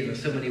easy, and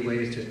there's so many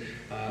ways to,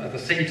 at the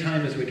same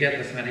time as we get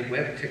the semantic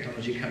web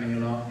technology coming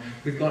along,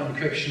 we've got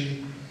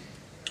encryption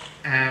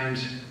and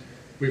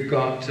we've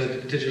got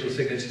digital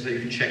signatures so you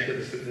can check that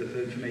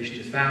the information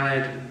is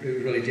valid,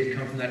 it really did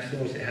come from that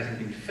source, it hasn't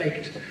been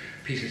faked,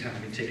 pieces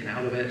haven't been taken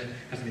out of it,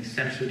 hasn't been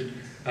censored,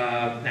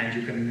 and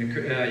you can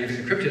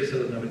encrypt it so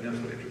that nobody knows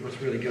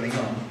what's really going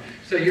on.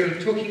 So you're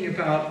talking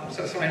about,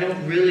 so I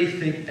don't really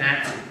think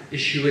that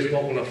issue is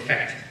what will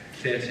affect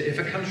it. If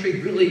a country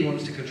really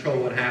wants to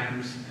control what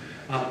happens,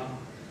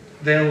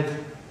 they will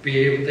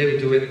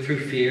do it through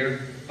fear,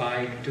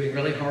 by doing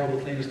really horrible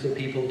things to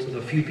people, to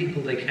the few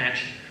people they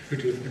catch who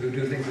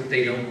do things that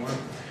they don't want.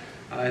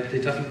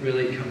 It doesn't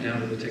really come down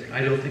to the tech. I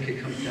don't think it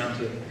comes down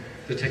to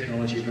the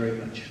technology very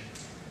much.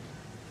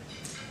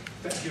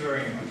 Thank you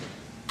very much.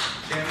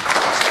 Tim?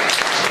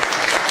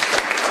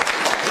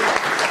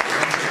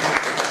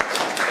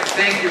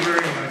 Thank you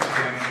very much,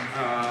 Tim.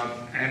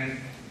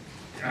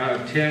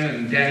 Tim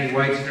and Danny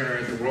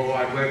Weitzner at the World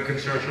Wide Web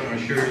Consortium. I'm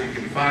sure you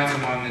can find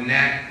them on the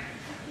net,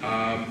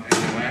 and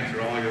they'll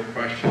answer all your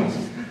questions.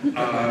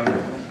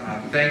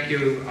 Thank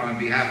you on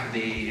behalf of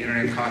the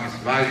Internet Caucus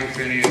Advisory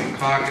Committee and the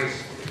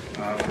caucus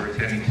for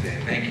attending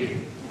today. Thank you.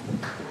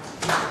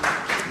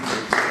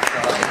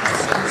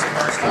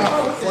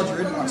 Flood your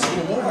inbox a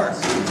little more.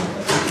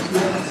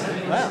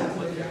 Wow.